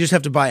 No. So you just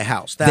have to buy a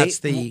house.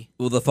 The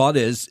thought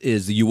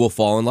is you will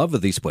fall in love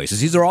with these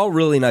places. These are all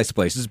really nice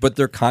places, but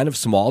they're kind of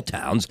small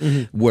towns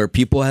where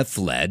people have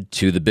fled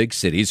to the big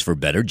cities for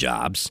better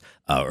jobs,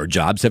 or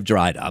jobs have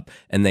dried up,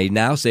 and they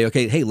now say,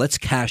 okay, hey, let's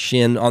cash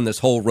in on this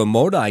whole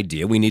remote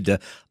idea. We need to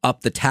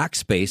up the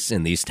tax base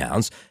in these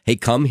towns. Hey,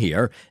 come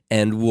here,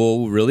 and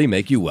we'll really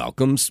make you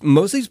welcome.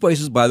 Most of these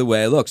places, by the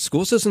way, look,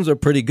 school systems are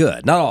pretty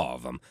good. Not all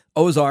of them.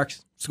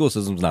 Ozarks, school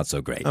system's not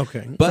so great.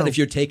 Okay. But if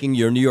you're taking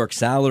your New York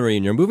salary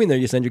and you're moving there,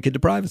 you send your kid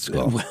to private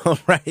school. Well,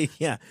 right,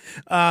 yeah.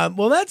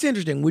 Well, that's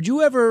interesting. Would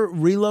you ever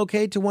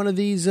relocate to one of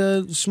these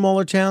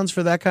smaller towns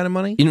for that kind of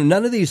money?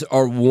 None of these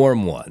are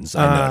warm ones,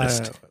 I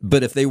noticed.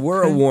 But if they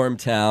were a warm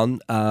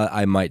town,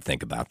 I might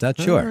think about that,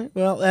 sure. Right.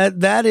 Well,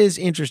 that is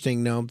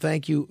interesting, Noam.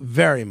 Thank you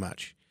very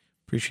much.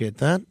 Appreciate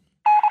that.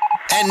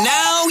 And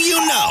now you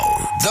know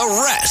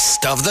the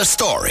rest of the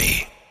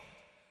story.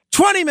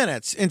 20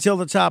 minutes until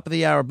the top of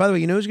the hour. By the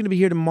way, who's going to be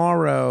here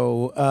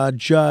tomorrow?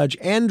 Judge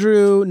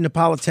Andrew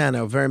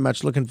Napolitano. Very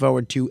much looking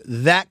forward to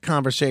that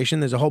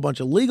conversation. There's a whole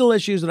bunch of legal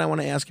issues that I want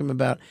to ask him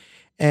about,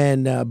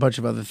 and a bunch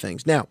of other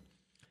things. Now,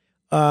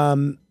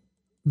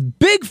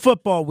 big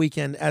football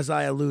weekend, as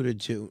I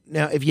alluded to.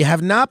 Now, if you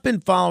have not been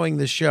following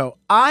the show,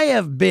 I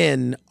have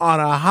been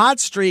on a hot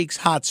streak.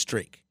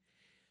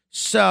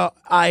 So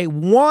I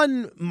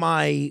won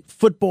my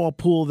football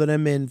pool that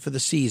I'm in for the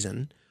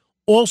season.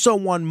 Also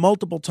won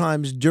multiple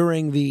times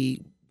during the,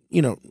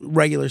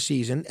 regular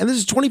season. And this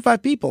is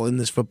 25 people in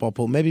this football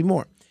pool, maybe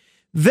more.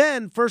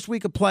 Then, first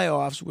week of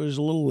playoffs, which is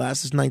a little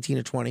less, it's 19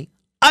 or 20.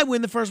 I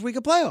win the first week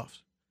of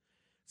playoffs.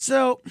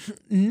 So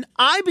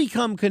I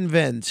become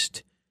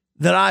convinced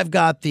that I've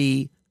got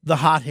the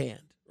hot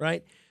hand,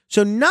 right?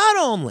 So not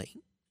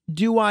only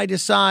do I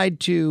decide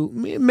to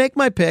make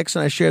my picks,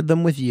 and I shared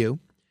them with you,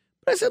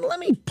 but I said, let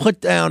me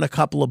put down a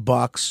couple of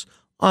bucks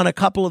on a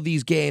couple of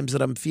these games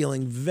that I'm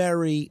feeling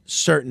very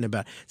certain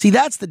about. See,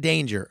 that's the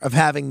danger of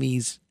having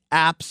these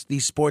apps,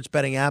 these sports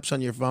betting apps on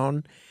your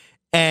phone.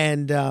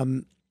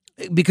 And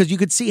because you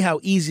could see how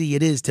easy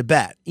it is to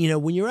bet. You know,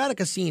 when you're at a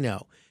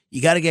casino,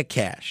 you got to get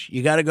cash.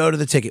 You got to go to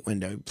the ticket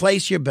window,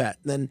 place your bet.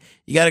 Then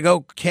you got to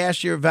go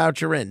cash your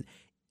voucher in.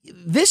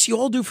 This you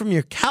all do from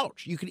your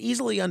couch. You can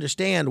easily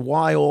understand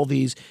why all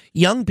these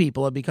young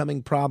people are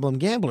becoming problem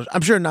gamblers.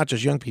 I'm sure not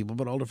just young people,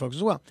 but older folks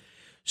as well.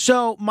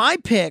 So my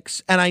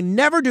picks, and I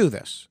never do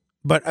this,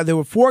 but there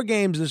were 4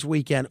 games this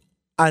weekend,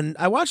 and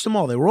I watched them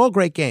all. They were all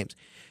great games.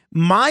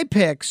 My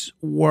picks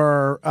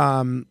were,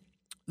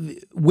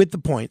 with the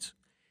points,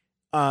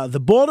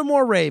 the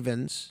Baltimore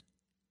Ravens,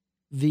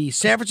 the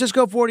San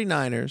Francisco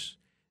 49ers,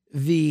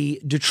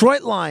 the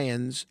Detroit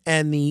Lions,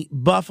 and the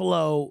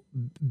Buffalo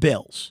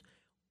Bills.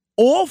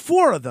 All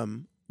 4 of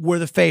them were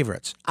the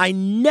favorites. I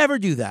never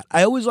do that.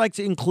 I always like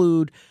to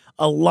include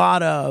a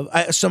lot of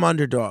some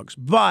underdogs.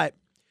 But,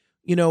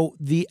 you know,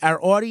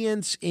 our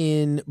audience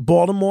in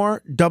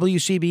Baltimore,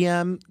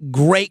 WCBM,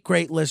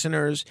 great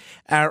listeners.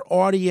 Our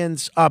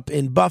audience up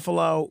in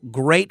Buffalo,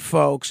 great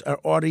folks. Our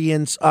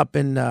audience up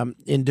in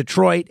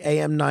Detroit,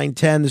 AM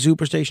 910, the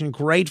Superstation,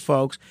 great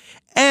folks.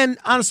 And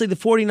honestly, the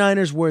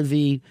 49ers were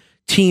the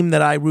team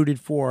that I rooted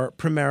for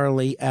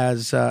primarily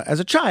as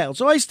a child.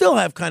 So I still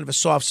have kind of a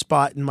soft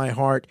spot in my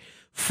heart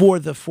for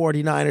the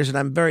 49ers, and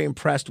I'm very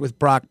impressed with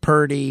Brock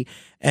Purdy.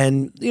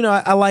 And, you know,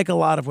 I like a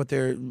lot of what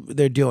they're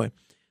doing.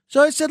 So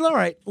I said, all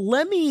right,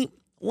 let me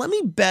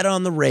bet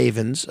on the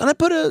Ravens. And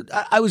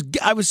I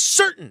was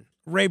certain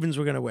Ravens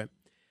were going to win.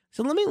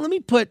 So let me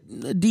put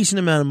a decent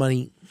amount of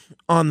money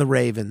on the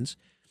Ravens.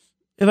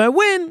 If I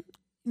win,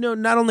 you know,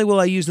 not only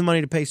will I use the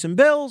money to pay some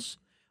bills,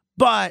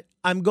 but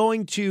I'm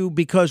going to,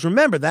 because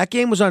remember, that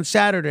game was on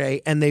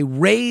Saturday, and they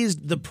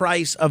raised the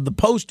price of the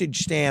postage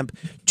stamp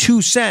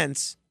 2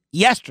 cents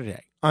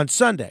yesterday on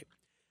Sunday.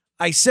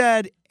 I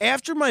said,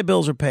 after my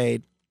bills are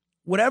paid,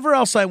 whatever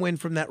else I win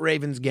from that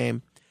Ravens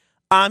game,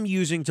 I'm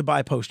using to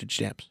buy postage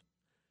stamps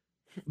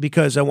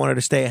because I wanted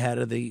to stay ahead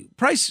of the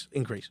price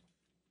increase.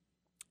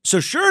 So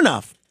sure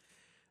enough,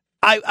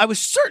 I was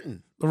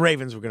certain the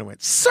Ravens were going to win.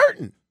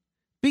 Certain.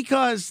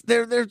 Because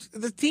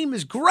the team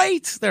is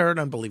great. They're an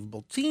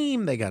unbelievable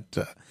team. They got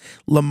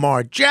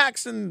Lamar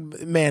Jackson.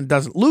 Man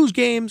doesn't lose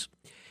games.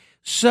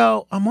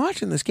 So I'm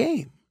watching this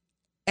game.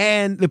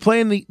 And they're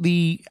playing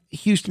the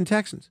Houston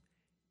Texans.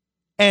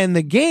 And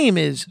the game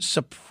is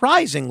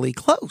surprisingly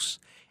close.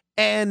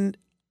 And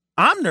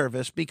I'm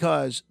nervous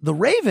because the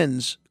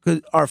Ravens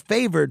are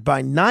favored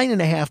by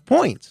 9.5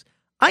 points.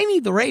 I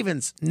need the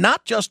Ravens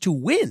not just to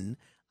win.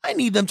 I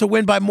need them to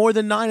win by more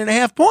than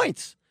 9.5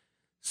 points.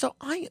 So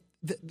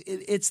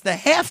it's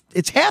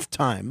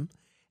halftime,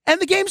 and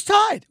the game's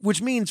tied,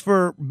 which means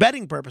for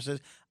betting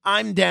purposes,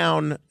 I'm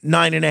down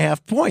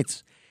 9.5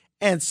 points.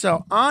 And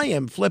so I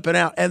am flipping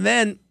out. And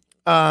then,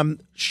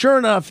 sure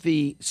enough,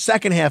 the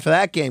second half of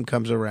that game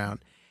comes around,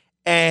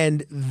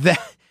 and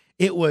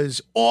it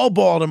was all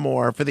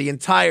Baltimore for the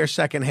entire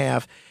second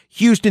half.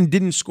 Houston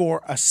didn't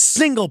score a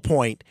single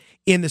point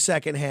in the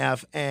second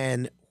half,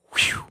 and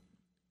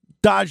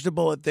dodged a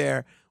bullet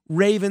there.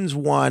 Ravens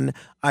won.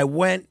 I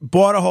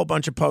bought a whole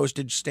bunch of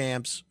postage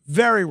stamps,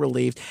 very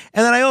relieved.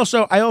 And then I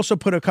also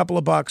put a couple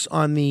of bucks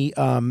on the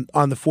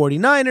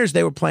 49ers.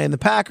 They were playing the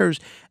Packers.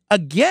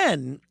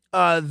 Again,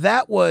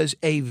 that was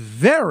a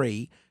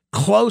very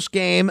close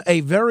game,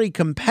 a very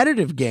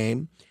competitive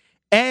game.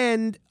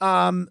 And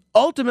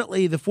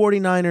ultimately, the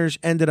 49ers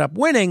ended up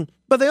winning,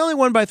 but they only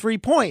won by 3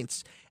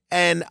 points.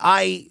 And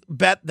I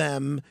bet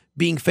them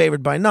being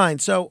favored by 9.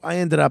 So I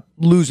ended up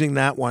losing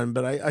that one,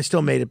 but I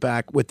still made it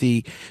back with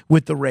the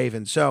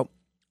Ravens. So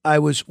I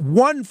was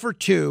 1 for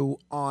 2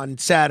 on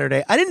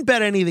Saturday. I didn't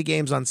bet any of the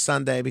games on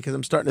Sunday because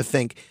I'm starting to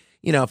think,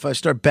 you know, if I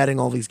start betting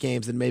all these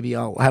games, then maybe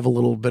I'll have a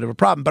little bit of a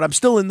problem. But I'm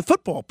still in the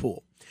football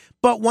pool.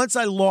 But once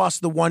I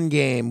lost the one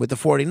game with the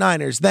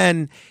 49ers,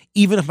 then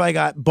even if I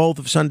got both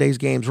of Sunday's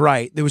games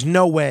right, there was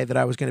no way that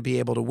I was going to be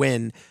able to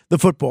win the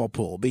football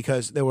pool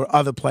because there were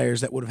other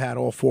players that would have had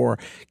all 4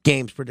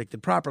 games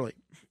predicted properly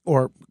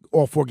or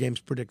all 4 games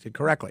predicted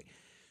correctly.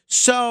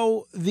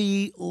 So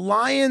the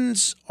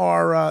Lions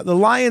are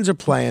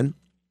playing,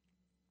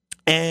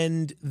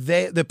 and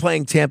they're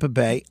playing Tampa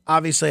Bay.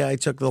 Obviously, I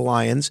took the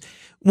Lions.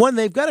 One,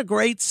 they've got a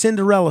great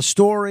Cinderella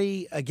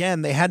story.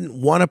 Again, they hadn't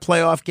won a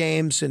playoff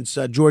game since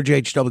George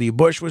H.W.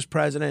 Bush was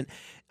president.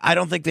 I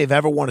don't think they've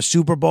ever won a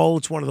Super Bowl.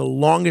 It's one of the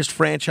longest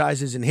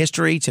franchises in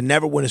history to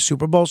never win a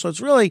Super Bowl. So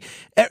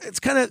it's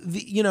kind of,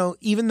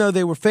 even though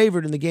they were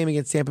favored in the game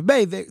against Tampa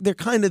Bay, they're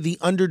kind of the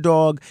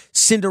underdog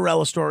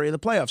Cinderella story of the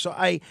playoffs. So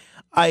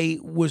I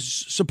was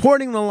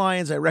supporting the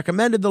Lions. I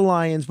recommended the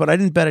Lions, but I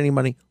didn't bet any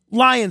money.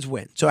 Lions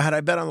win. So had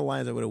I bet on the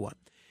Lions, I would have won.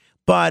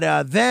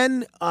 But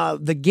then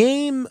the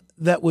game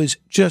that was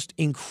just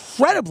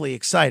incredibly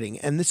exciting,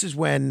 and this is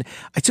when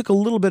I took a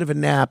little bit of a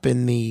nap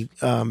in the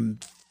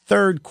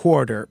third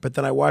quarter, but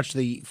then I watched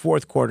the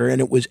fourth quarter, and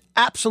it was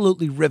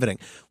absolutely riveting.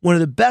 One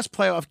of the best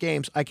playoff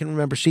games I can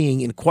remember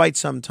seeing in quite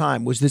some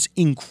time was this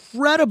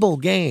incredible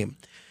game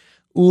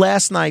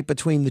last night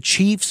between the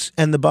Chiefs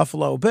and the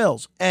Buffalo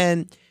Bills.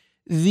 And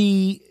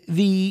the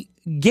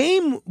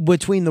game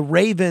between the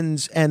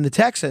Ravens and the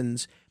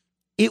Texans,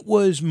 it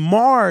was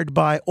marred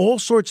by all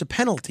sorts of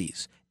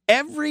penalties.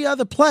 Every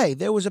other play,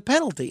 there was a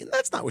penalty, and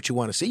that's not what you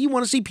want to see. You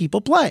want to see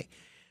people play.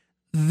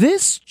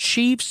 This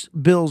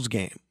Chiefs-Bills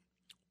game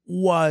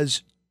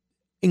was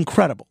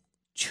incredible.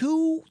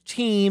 Two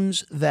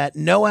teams that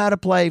know how to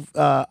play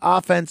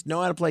offense,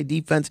 know how to play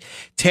defense.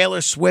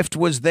 Taylor Swift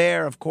was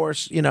there, of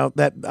course,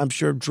 that I'm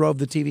sure drove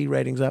the TV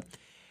ratings up.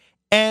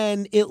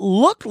 And it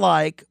looked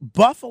like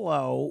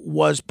Buffalo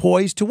was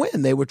poised to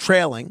win. They were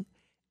trailing,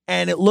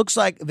 and it looks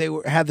like they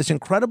had this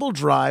incredible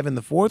drive in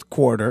the fourth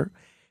quarter,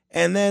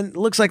 and then it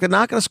looks like they're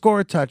not going to score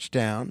a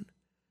touchdown,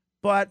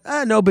 but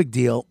no big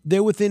deal.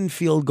 They're within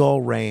field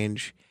goal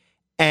range,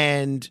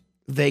 and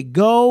they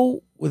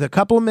go with a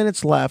couple of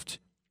minutes left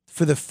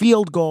for the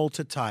field goal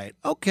to tie it.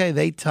 Okay,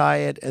 they tie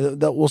it.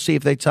 We'll see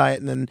if they tie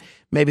it, and then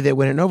maybe they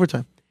win in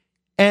overtime.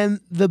 And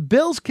the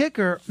Bills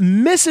kicker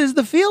misses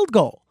the field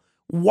goal.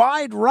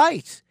 Wide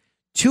right.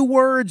 Two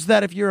words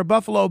that, if you're a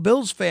Buffalo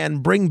Bills fan,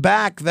 bring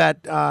back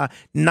that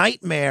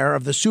nightmare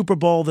of the Super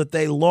Bowl that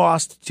they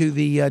lost to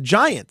the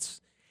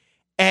Giants.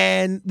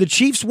 And the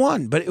Chiefs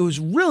won, but it was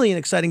really an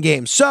exciting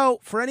game. So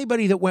for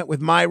anybody that went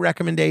with my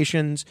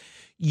recommendations,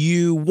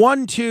 you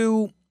won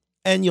 2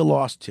 and you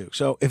lost 2.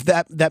 So if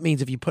that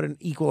means if you put an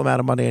equal amount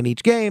of money on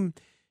each game,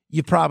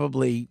 you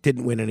probably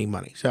didn't win any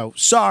money. So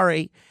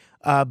sorry,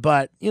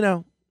 but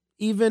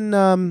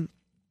even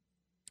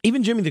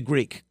Jimmy the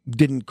Greek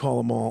didn't call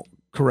them all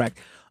correct.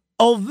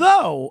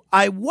 Although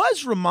I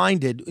was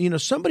reminded,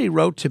 somebody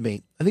wrote to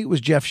me, I think it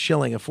was Jeff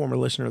Schilling, a former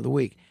listener of the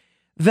week,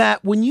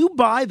 that when you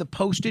buy the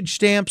postage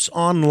stamps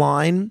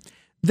online,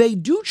 they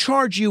do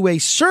charge you a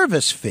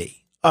service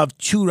fee of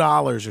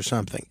 $2 or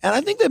something. And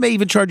I think they may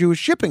even charge you a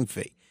shipping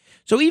fee.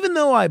 So even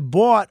though I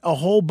bought a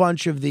whole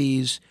bunch of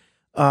these,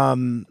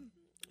 postage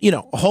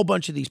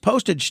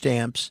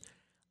stamps,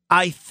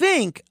 I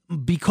think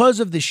because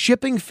of the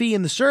shipping fee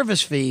and the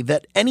service fee,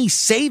 that any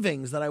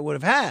savings that I would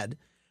have had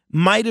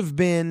might have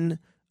been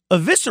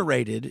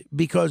eviscerated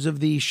because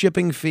of the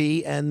shipping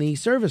fee and the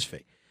service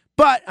fee.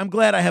 But I'm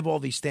glad I have all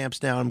these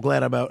stamps now. I'm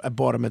glad I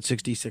bought them at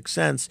 66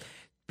 cents,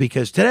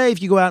 because today, if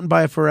you go out and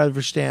buy a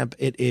Forever stamp,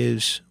 it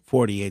is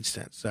 48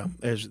 cents. So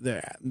there's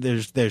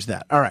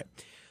that. All right.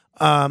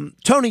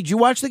 Tony, did you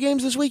watch the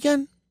games this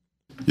weekend?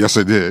 Yes,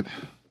 I did.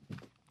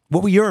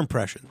 What were your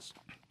impressions?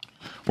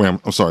 Wait,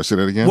 I'm sorry. Say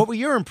that again. What were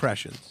your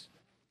impressions?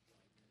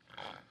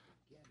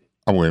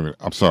 Oh, wait a minute.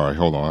 I'm sorry.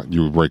 Hold on.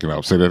 You were breaking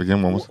up. Say that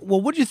again. Well,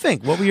 what did you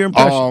think? What were your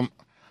impressions?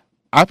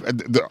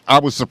 I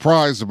was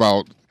surprised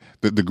about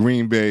the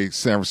Green Bay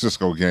San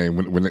Francisco game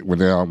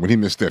when he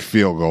missed that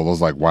field goal. I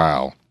was like,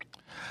 wow.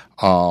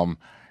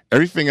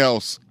 Everything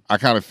else, I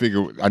kind of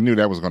figured. I knew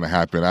that was going to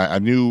happen. I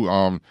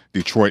knew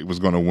Detroit was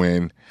going to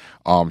win.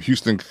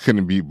 Houston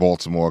couldn't beat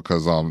Baltimore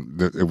because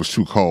it was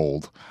too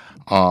cold.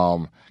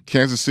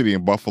 Kansas City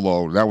and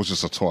Buffalo, that was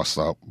just a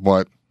toss-up.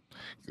 But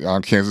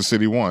Kansas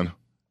City won.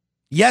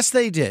 Yes,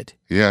 they did.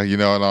 Yeah,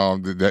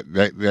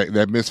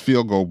 that missed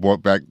field goal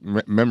brought back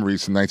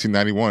memories from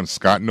 1991.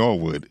 Scott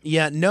Norwood.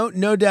 Yeah,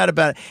 no doubt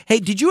about it. Hey,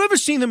 did you ever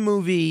see the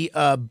movie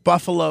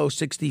Buffalo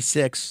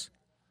 66?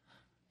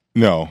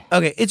 No.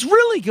 Okay, it's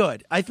really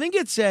good. I think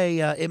it's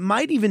it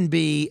might even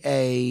be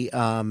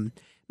an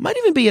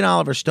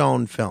Oliver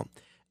Stone film.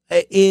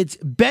 It's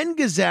Ben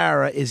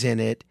Gazzara is in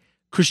it.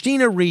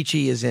 Christina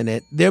Ricci is in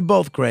it. They're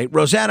both great.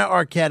 Rosanna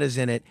Arquette is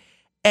in it.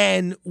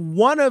 And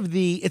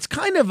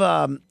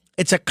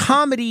it's a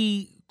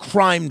comedy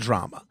crime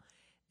drama.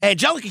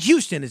 Angelica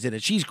Houston is in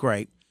it. She's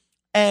great.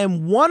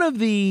 And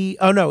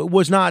it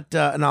was not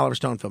an Oliver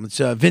Stone film. It's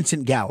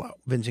Vincent Gallo.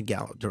 Vincent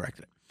Gallo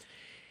directed it.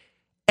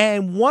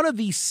 And one of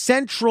the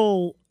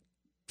central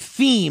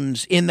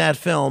themes in that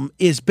film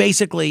is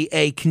basically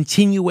a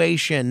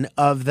continuation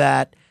of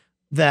that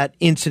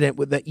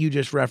incident that you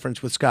just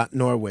referenced with Scott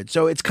Norwood.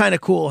 So it's kind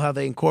of cool how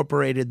they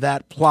incorporated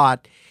that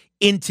plot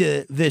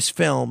into this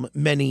film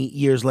many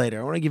years later. I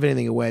don't want to give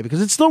anything away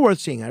because it's still worth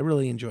seeing. I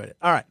really enjoyed it.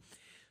 All right.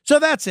 So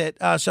that's it.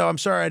 So I'm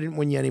sorry I didn't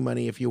win you any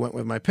money if you went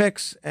with my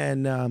picks.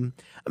 And I'm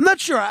not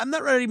sure. I'm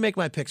not ready to make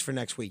my picks for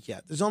next week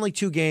yet. There's only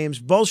 2 games.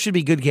 Both should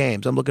be good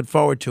games. I'm looking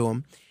forward to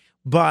them.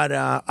 But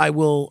I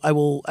will,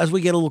 as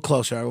we get a little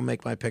closer, I will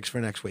make my picks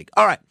for next week.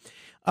 All right.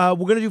 We're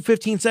going to do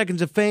 15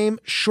 seconds of fame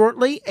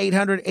shortly.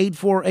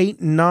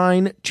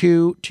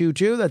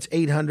 800-848-9222. That's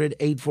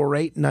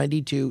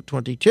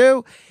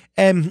 800-848-9222.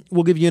 And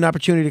we'll give you an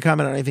opportunity to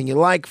comment on anything you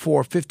like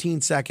for 15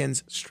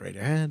 seconds straight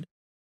ahead.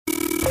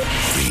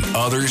 The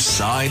Other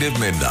Side of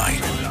Midnight.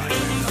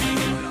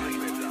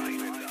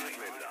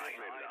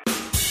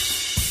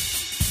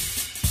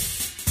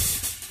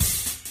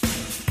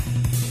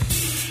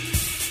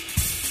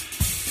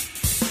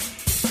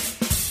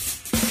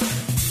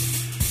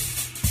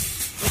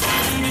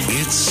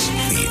 It's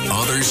The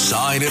Other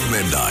Side of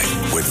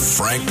Midnight with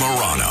Frank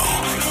Morano.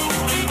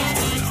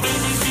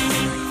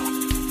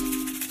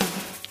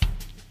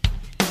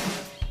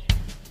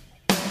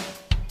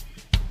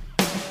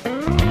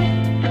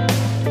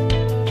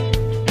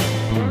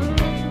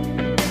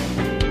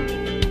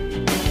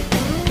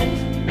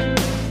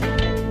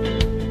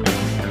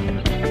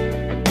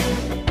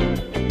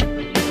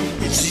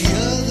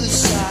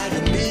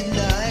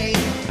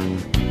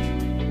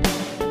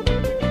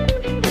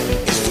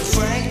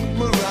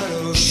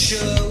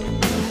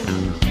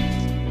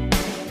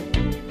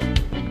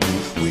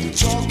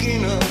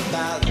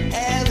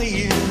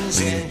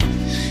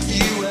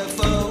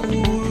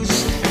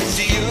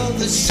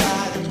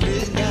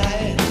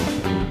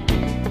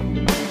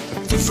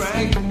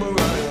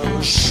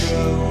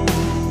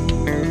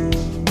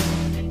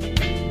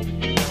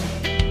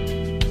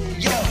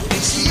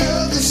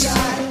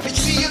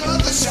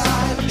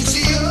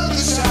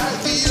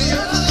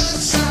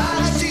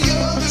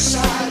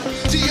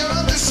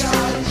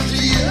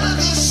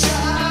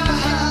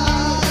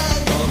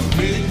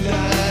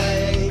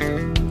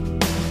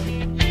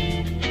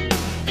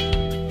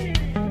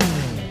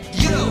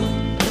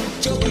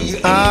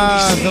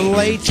 The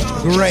late,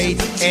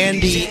 great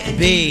Andy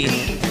B.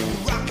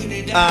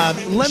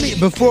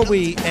 Before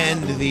we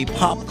end the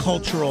pop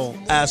cultural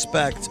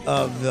aspect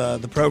of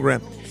the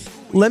program,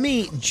 let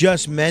me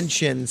just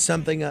mention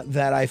something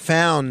that I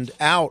found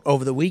out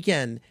over the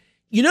weekend.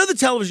 You know the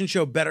television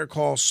show Better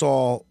Call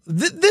Saul?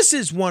 This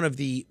is one of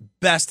the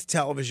best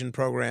television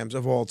programs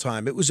of all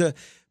time. It was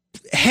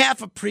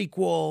half a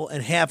prequel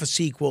and half a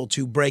sequel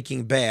to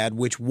Breaking Bad,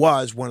 which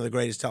was one of the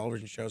greatest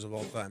television shows of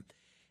all time.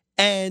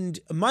 And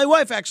my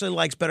wife actually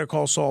likes Better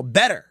Call Saul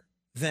better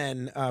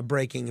than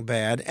Breaking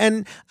Bad,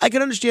 and I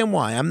can understand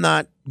why. I'm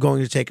not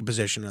going to take a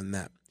position on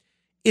that.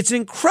 It's an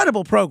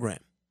incredible program.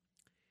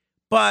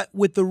 But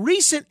with the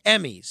recent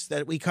Emmys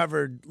that we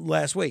covered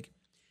last week,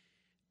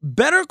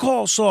 Better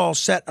Call Saul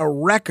set a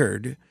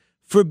record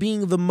for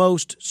being the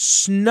most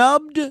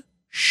snubbed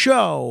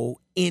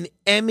show in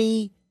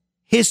Emmy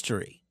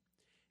history,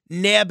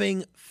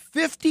 nabbing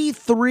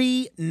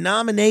 53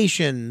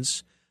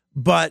 nominations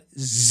but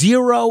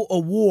 0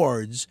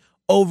 awards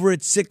over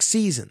its 6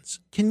 seasons.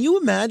 Can you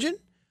imagine?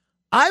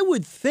 I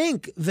would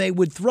think they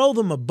would throw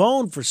them a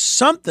bone for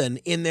something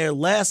in their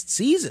last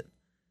season.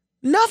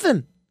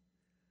 Nothing.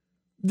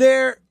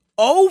 They're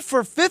 0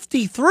 for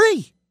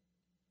 53.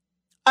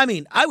 I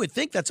mean, I would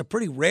think that's a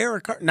pretty rare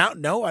occurrence.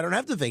 No, I don't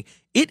have to think.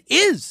 It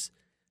is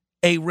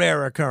a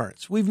rare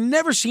occurrence. We've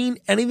never seen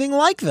anything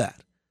like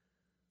that.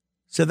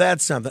 So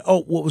that's something.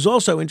 Oh, what was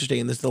also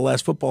interesting, and this is the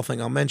last football thing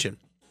I'll mention.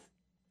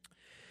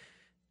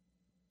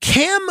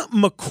 Cam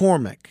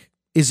McCormick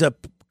is a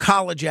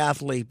college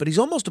athlete, but he's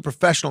almost a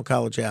professional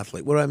college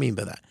athlete. What do I mean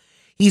by that?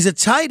 He's a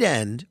tight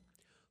end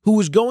who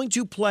was going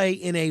to play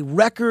in a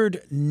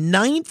record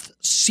 9th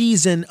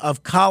season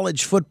of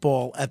college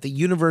football at the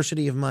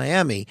University of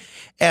Miami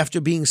after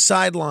being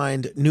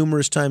sidelined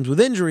numerous times with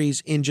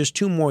injuries. In just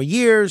 2 more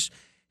years,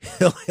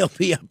 he'll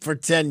be up for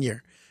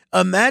tenure.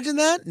 Imagine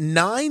that.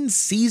 9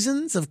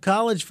 seasons of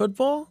college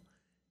football.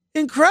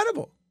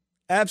 Incredible.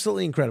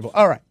 Absolutely incredible.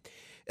 All right.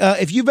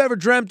 If you've ever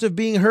dreamt of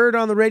being heard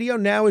on the radio,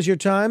 now is your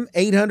time.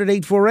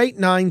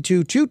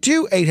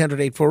 800-848-9222.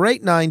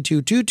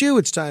 800-848-9222.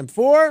 It's time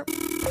for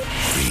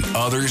The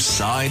Other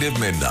Side of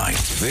Midnight.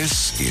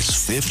 This is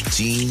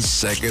 15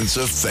 Seconds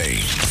of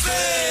Fame.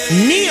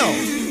 Neil.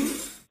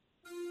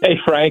 Hey,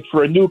 Frank,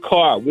 for a new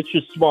car, which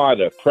is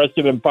smarter,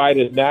 President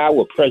Biden now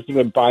or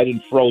President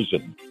Biden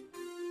frozen?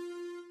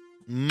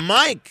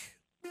 Mike.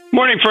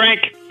 Morning,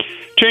 Frank.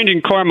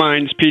 Changing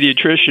Carmine's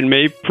pediatrician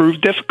may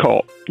prove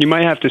difficult. You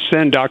might have to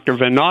send Dr.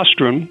 Van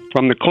Nostrum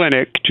from the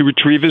clinic to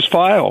retrieve his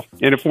file.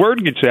 And if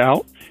word gets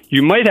out,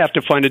 you might have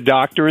to find a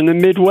doctor in the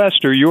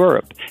Midwest or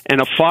Europe,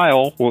 and a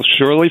file will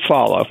surely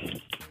follow.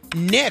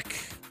 Nick.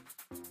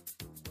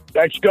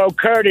 Let's go,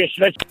 Curtis.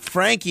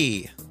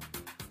 Frankie.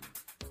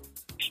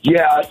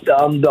 Yeah,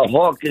 the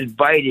hawk is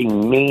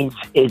biting means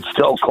it's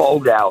so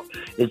cold out.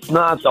 It's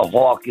not the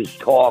hawk is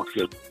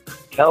talking.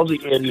 Tell the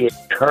idiot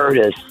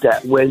Curtis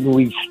that when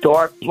we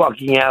start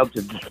plucking out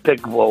the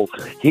despicable,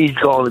 he's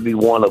going to be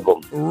one of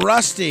them.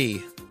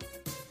 Rusty.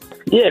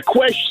 Yeah,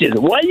 question.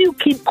 Why do you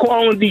keep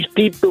calling these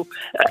people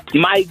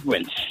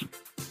migrants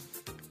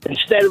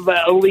instead of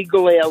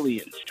illegal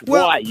aliens?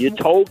 Well, why? You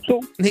told to?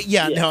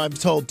 Yeah, no, I'm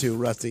told to,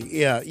 Rusty.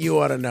 Yeah, you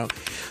ought to know.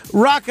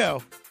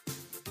 Rocco.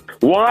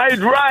 Wide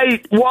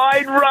right,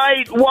 wide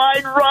right,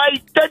 wide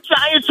right. The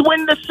Giants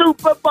win the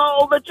Super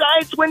Bowl. The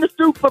Giants win the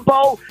Super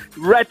Bowl.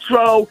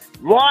 Retro,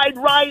 wide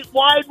right,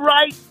 wide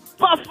right.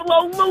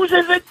 Buffalo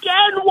loses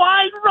again,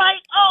 wide right.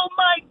 Oh,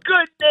 my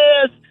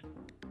goodness.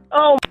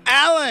 Oh,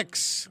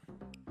 Alex.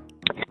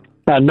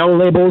 No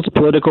Labels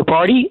Political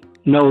Party,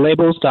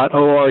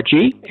 nolabels.org,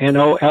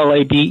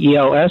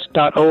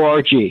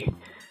 NOLABELS.org.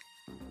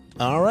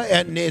 All right,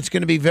 and it's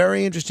going to be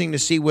very interesting to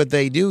see what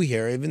they do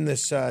here. Even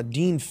this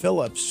Dean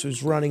Phillips,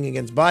 who's running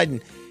against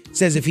Biden,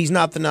 says if he's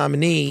not the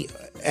nominee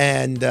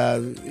and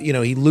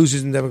he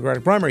loses in the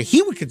Democratic primary,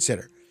 he would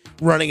consider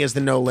running as the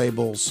No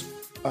Labels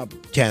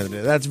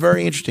candidate. That's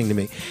very interesting to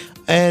me.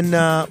 And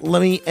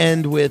let me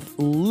end with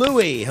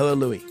Louie. Hello,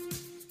 Louie.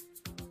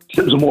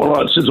 Sin's a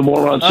moron.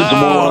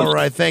 All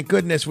right, thank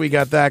goodness we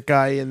got that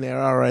guy in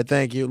there. All right,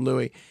 thank you,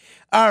 Louie.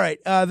 All right,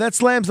 that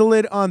slams the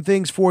lid on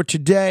things for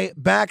today.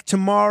 Back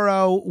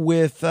tomorrow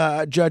with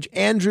Judge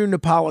Andrew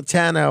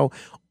Napolitano.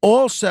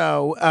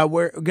 Also,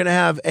 we're going to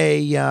have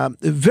a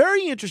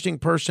very interesting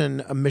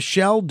person,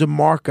 Michelle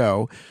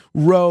DeMarco,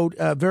 wrote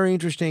a very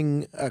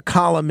interesting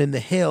column in The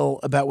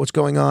Hill about what's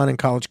going on in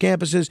college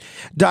campuses.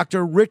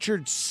 Dr.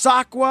 Richard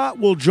Sakwa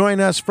will join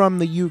us from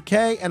the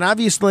UK, and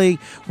obviously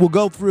we'll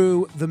go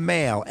through the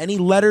mail. Any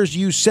letters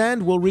you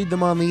send, we'll read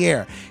them on the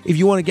air. If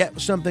you want to get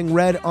something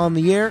read on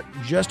the air,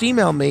 just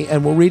email me,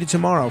 and we'll read it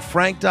tomorrow.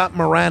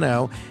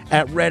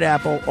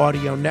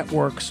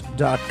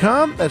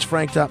 Frank.Morano@RedAppleAudioNetworks.com. That's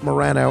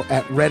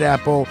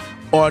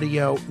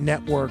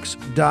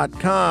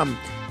Frank.Morano@RedAppleAudioNetworks.com.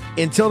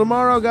 Until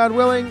tomorrow, God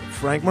willing,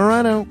 Frank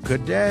Morano,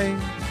 good day.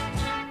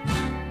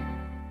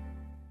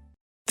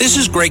 This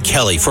is Greg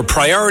Kelly for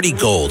Priority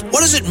Gold.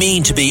 What does it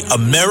mean to be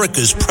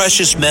America's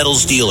precious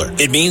metals dealer?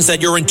 It means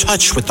that you're in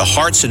touch with the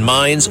hearts and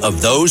minds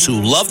of those who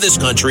love this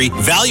country,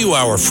 value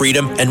our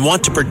freedom, and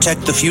want to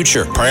protect the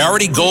future.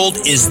 Priority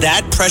Gold is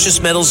that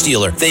precious metals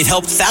dealer. They've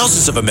helped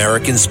thousands of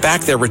Americans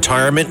back their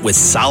retirement with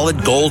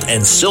solid gold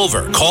and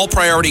silver. Call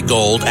Priority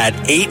Gold at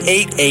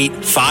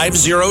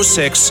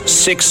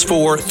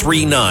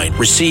 888-506-6439.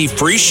 Receive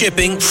free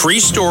shipping, free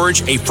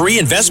storage, a free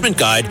investment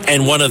guide,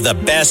 and one of the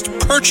best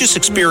purchase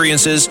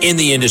experiences in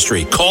the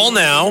industry. Call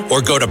now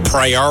or go to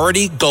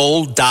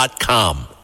PriorityGold.com.